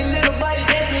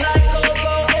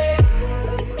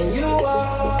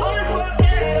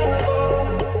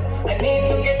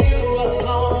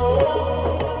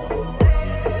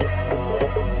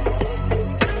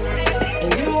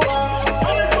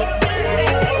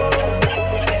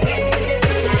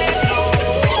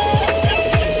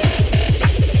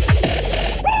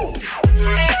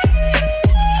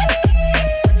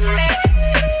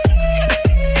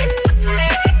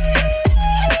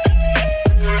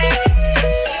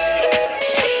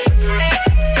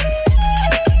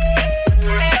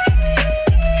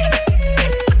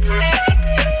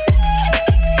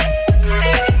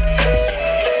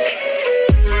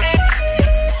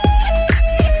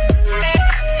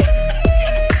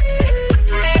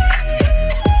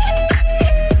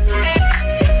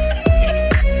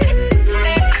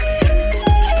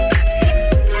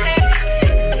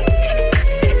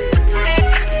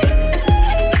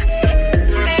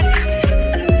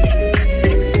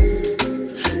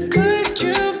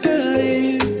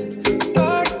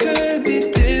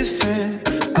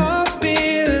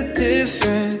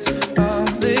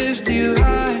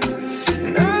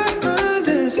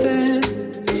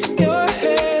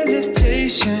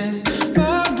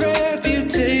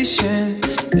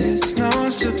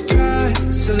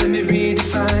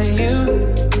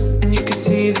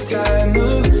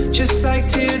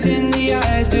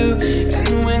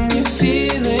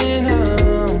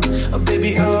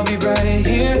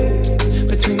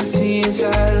 sea in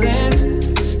silence.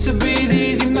 So breathe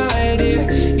easy, my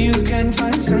dear. You can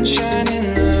find sunshine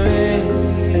in the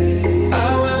rain. I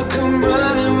will come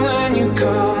running when you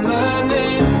call my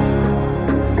name.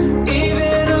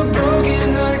 Even a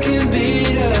broken heart can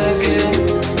beat again.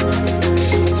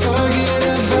 Forget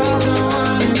about the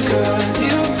one who caused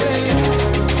you pain.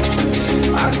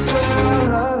 I swear I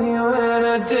love you in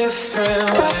a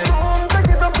different way.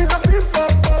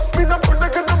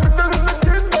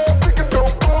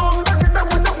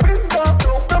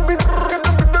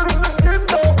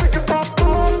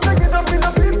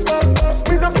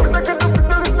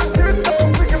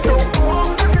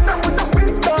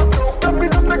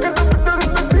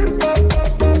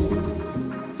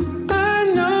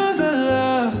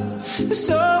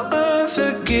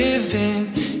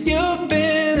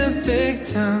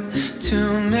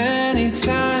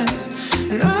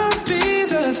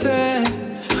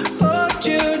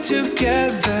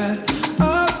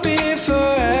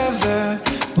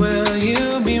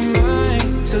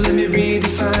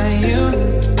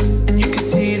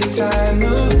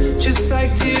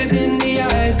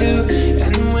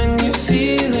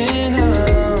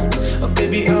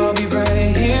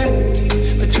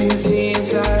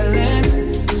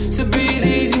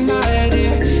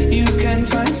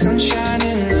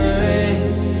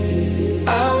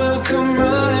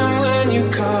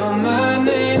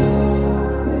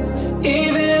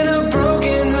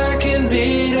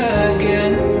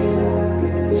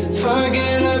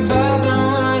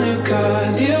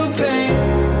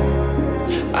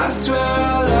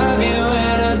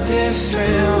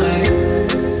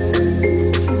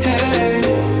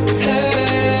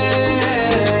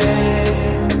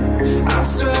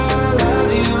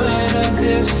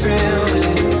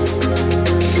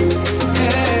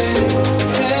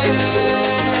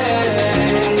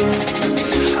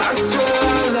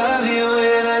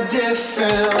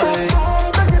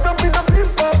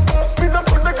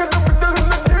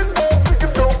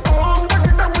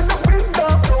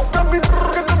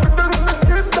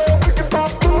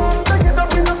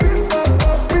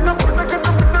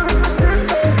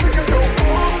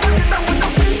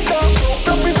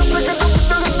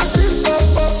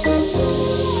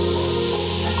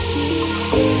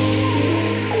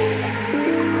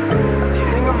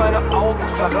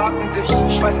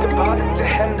 Schweißgebadete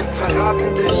Hände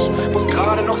verraten dich. Muss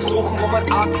gerade noch suchen, wo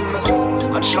mein Atem ist.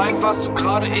 Anscheinend warst du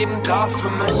gerade eben da für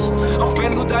mich. Auch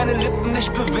wenn du deine Lippen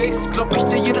nicht bewegst, glaub ich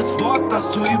dir jedes Wort,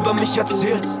 das du über mich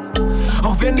erzählst.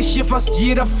 Auch wenn dich hier fast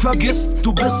jeder vergisst.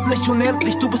 Du bist nicht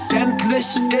unendlich, du bist endlich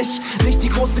ich. Nicht die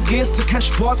große Geste, kein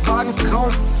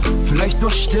Sportwagentraum. Vielleicht nur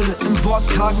Stille im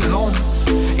wortkargen Raum.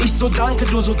 Ich so danke,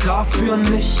 du so dafür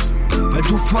nicht. Weil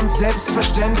du von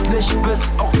selbstverständlich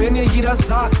bist. Auch wenn dir jeder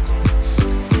sagt,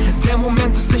 der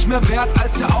Moment ist nicht mehr wert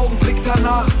als der Augenblick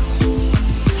danach.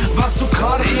 Warst du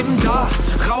gerade eben da,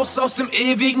 raus aus dem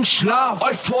ewigen Schlaf.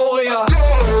 Euphoria.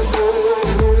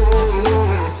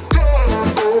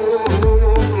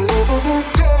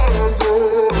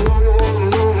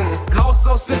 Raus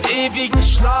aus dem ewigen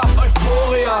Schlaf.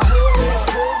 Euphoria.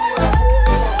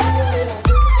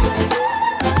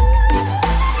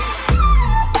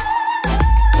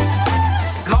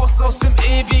 Raus aus dem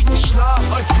ewigen Schlaf.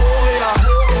 Euphoria.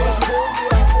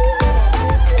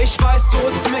 Ich weiß, du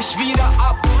holst mich wieder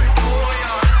ab.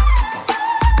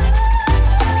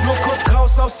 Nur kurz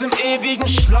raus aus dem ewigen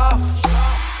Schlaf.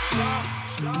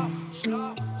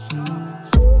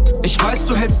 Ich weiß,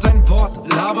 du hältst dein Wort,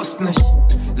 laberst nicht.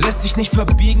 Lässt dich nicht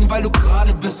verbiegen, weil du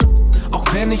gerade bist. Auch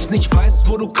wenn ich nicht weiß,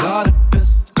 wo du gerade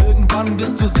bist. Irgendwann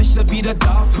bist du sicher wieder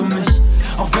da für mich.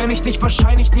 Auch wenn ich dich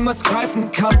wahrscheinlich niemals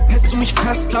greifen kann, hältst du mich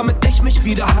fest, damit ich mich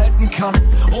wieder halten kann.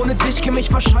 Ohne dich käme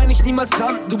ich wahrscheinlich niemals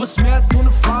an. Du bist mehr als nur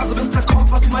eine Phase, bist der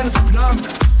Kompass meines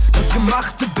Plans. Das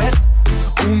gemachte Bett,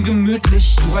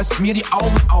 ungemütlich. Du reißt mir die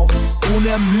Augen auf,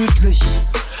 unermüdlich.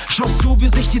 Schaust du, wie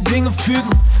sich die Dinge fügen.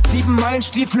 7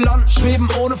 Meilenstiefel an, schweben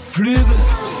ohne Flügel.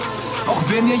 Auch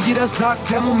wenn dir jeder sagt,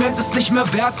 der Moment ist nicht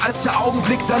mehr wert als der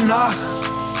Augenblick danach.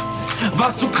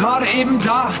 Warst du gerade eben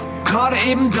da, gerade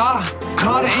eben da,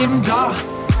 gerade eben da.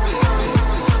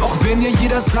 Auch wenn dir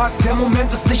jeder sagt, der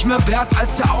Moment ist nicht mehr wert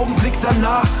als der Augenblick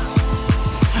danach.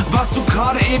 Warst du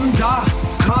gerade eben da,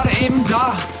 gerade eben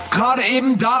da, gerade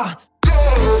eben da.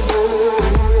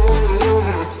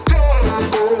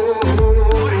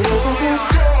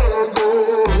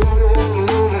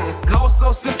 Raus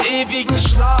aus dem ewigen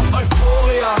Schlaf,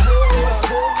 Euphoria.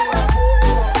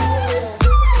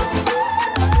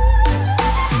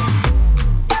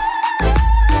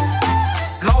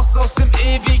 Raus aus dem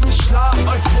ewigen Schlaf,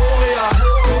 Euphoria.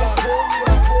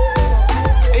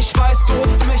 Ich weiß, du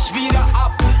holst mich wieder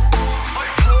ab.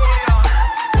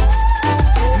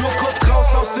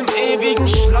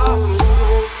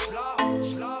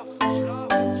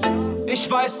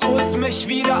 weiß, du holst mich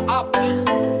wieder ab.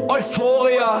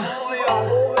 Euphoria,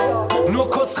 nur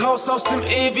kurz raus aus dem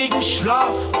ewigen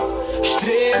Schlaf.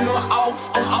 Stehe nur auf,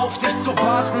 um auf dich zu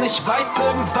warten. Ich weiß,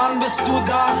 irgendwann bist du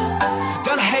da.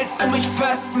 Dann hältst du mich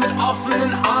fest mit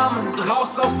offenen Armen.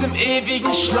 Raus aus dem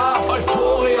ewigen Schlaf.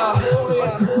 Euphoria.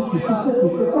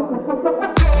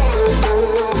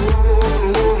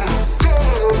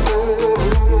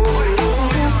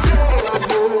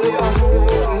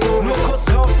 Nur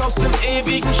kurz raus aus dem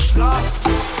ewigen Schlaf.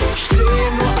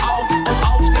 Stehe nur auf, um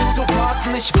auf dich zu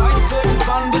warten. Ich weiß,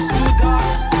 irgendwann bist du da.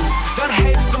 Dann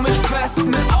hältst du mich fest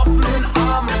mit offenen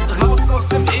Armen. Raus aus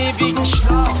dem ewigen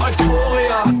Schlaf.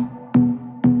 Euphoria.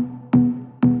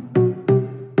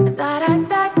 Da, da,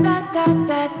 da, da, da,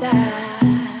 da, da.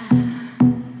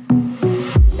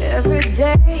 Every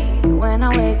day when I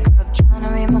wake up, trying to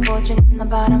read my fortune in the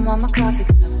bottom of my coffee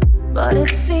cup. But it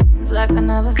seems like I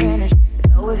never finish. It's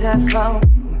always half full.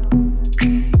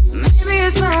 Maybe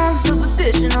it's my own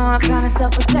superstition or a kind of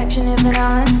self-protection. If it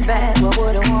all ends bad, why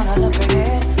would I wanna look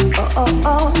ahead?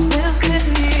 Oh, still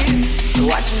sitting here,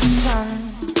 watching the sun.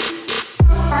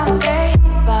 Hey,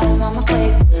 bottom of my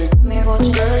plate, I'm here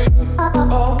watching. Hey,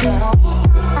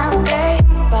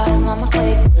 bottom of my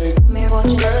plate, I'm here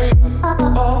watching. Hey,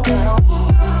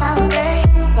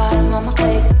 bottom of my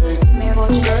plate, I'm here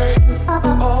watching. Hey,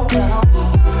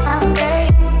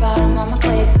 bottom of my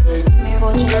plate, I'm here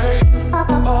watching. Hey,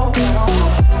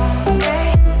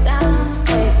 down,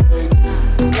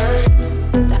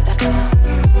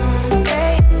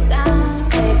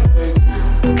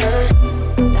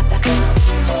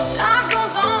 life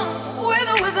goes on with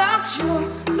or without you.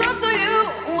 It's up to you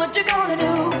what you're gonna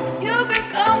do. You could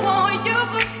come or you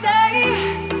could stay.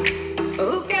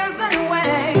 Who cares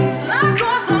anyway? Life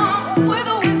goes on with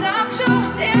or without you.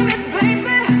 Damn it,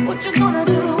 baby, what you gonna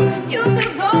do? You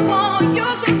could go or you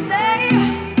could stay.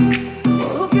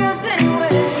 Who cares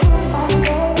anyway?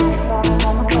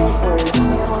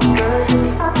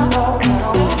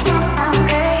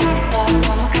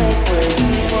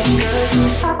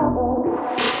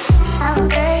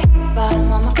 Hey,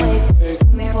 bottom of my plate,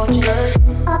 I'm here watching. Hey,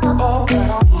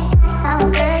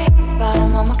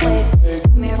 bottom of my plate,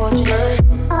 I'm here watching. Hey,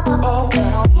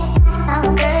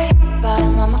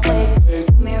 bottom of my plate,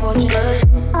 I'm here watching.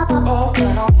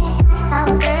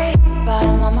 Hey,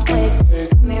 bottom of my plate,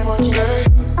 I'm here watching.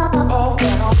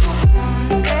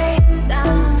 Hey,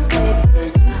 down,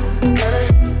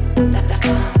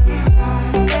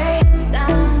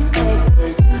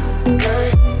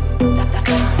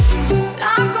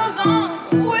 life goes on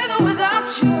with or without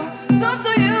you. It's up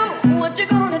to you what you're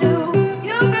gonna do.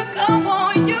 You could come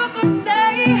or you could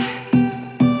stay.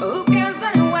 Who cares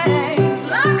anyway?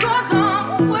 Life goes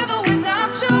on with or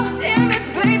without you. Damn it,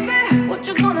 baby, what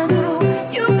you gonna do?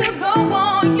 You could go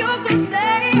or you could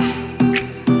stay.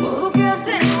 Who cares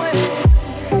anyway?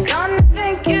 Starting to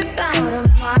think it's out of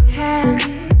my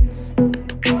hands.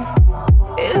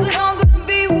 Is it all gonna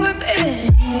be worth it in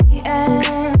the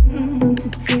end?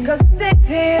 Cause it's safe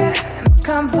here in my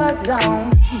comfort zone.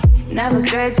 Never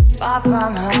stray too far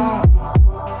from home.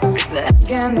 Then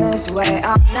again, this way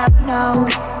I'll never know.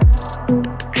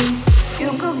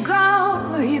 You could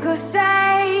go, you could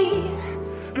stay.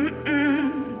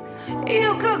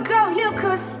 You could go, you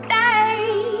could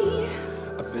stay.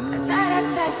 I've been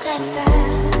reading books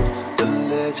of the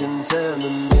legends and the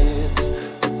myths.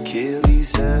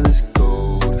 Achilles and his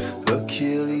gold,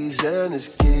 Achilles and his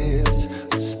gifts,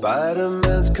 and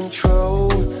Spider-Man's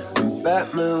control, and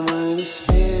Batman with his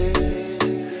fist.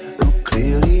 And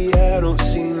clearly I don't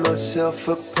see myself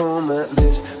upon that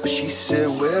list. But she said,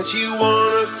 where'd you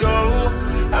wanna go?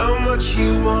 How much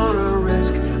you wanna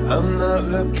risk? I'm not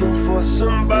looking for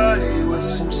somebody with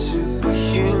some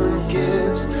superhuman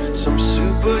gifts, some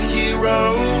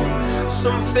superhero,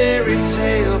 some fairy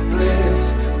tale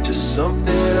bliss. Just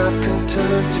something I can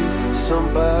turn to,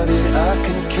 somebody I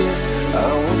can kiss.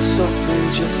 I want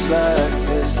something just like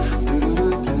this.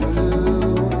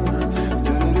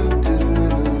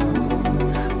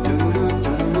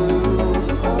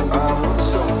 Oh, I want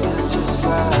something just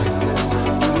like this.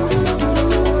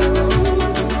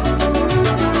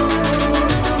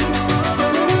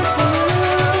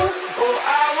 Oh, I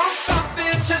want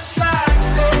something just like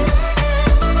this.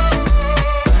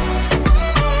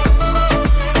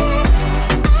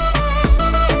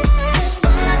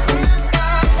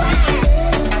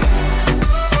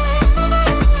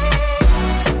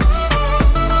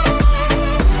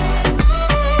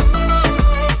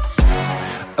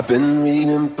 Been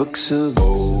reading books of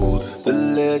old, the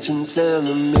legends and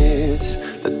the myths,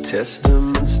 the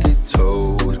testaments they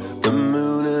told. the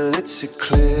moon and its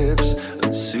eclipse,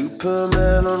 and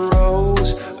Superman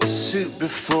unrolls a suit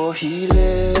before he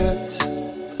lived.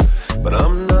 But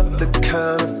I'm not the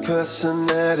kind of person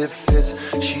that it fits.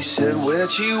 She said,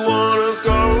 where'd you wanna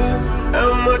go?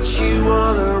 How much you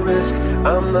wanna risk?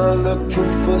 I'm not looking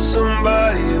for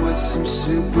somebody with some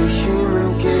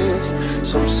superhuman gifts,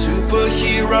 some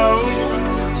superhero,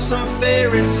 some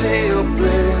fairy tale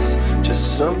bliss.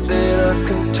 Just something I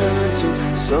can turn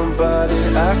to, somebody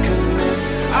I can miss.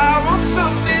 I want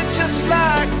something just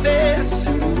like this.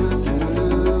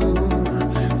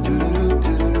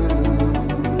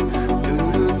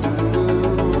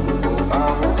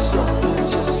 Something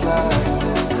just like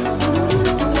this.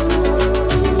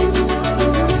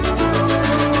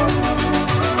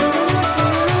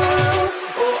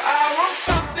 Oh, I want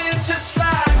something just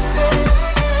like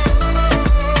this.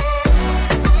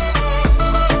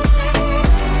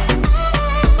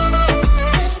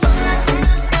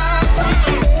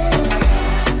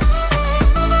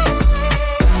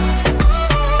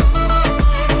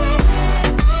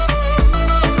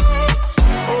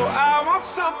 Oh, I want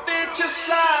something just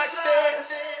like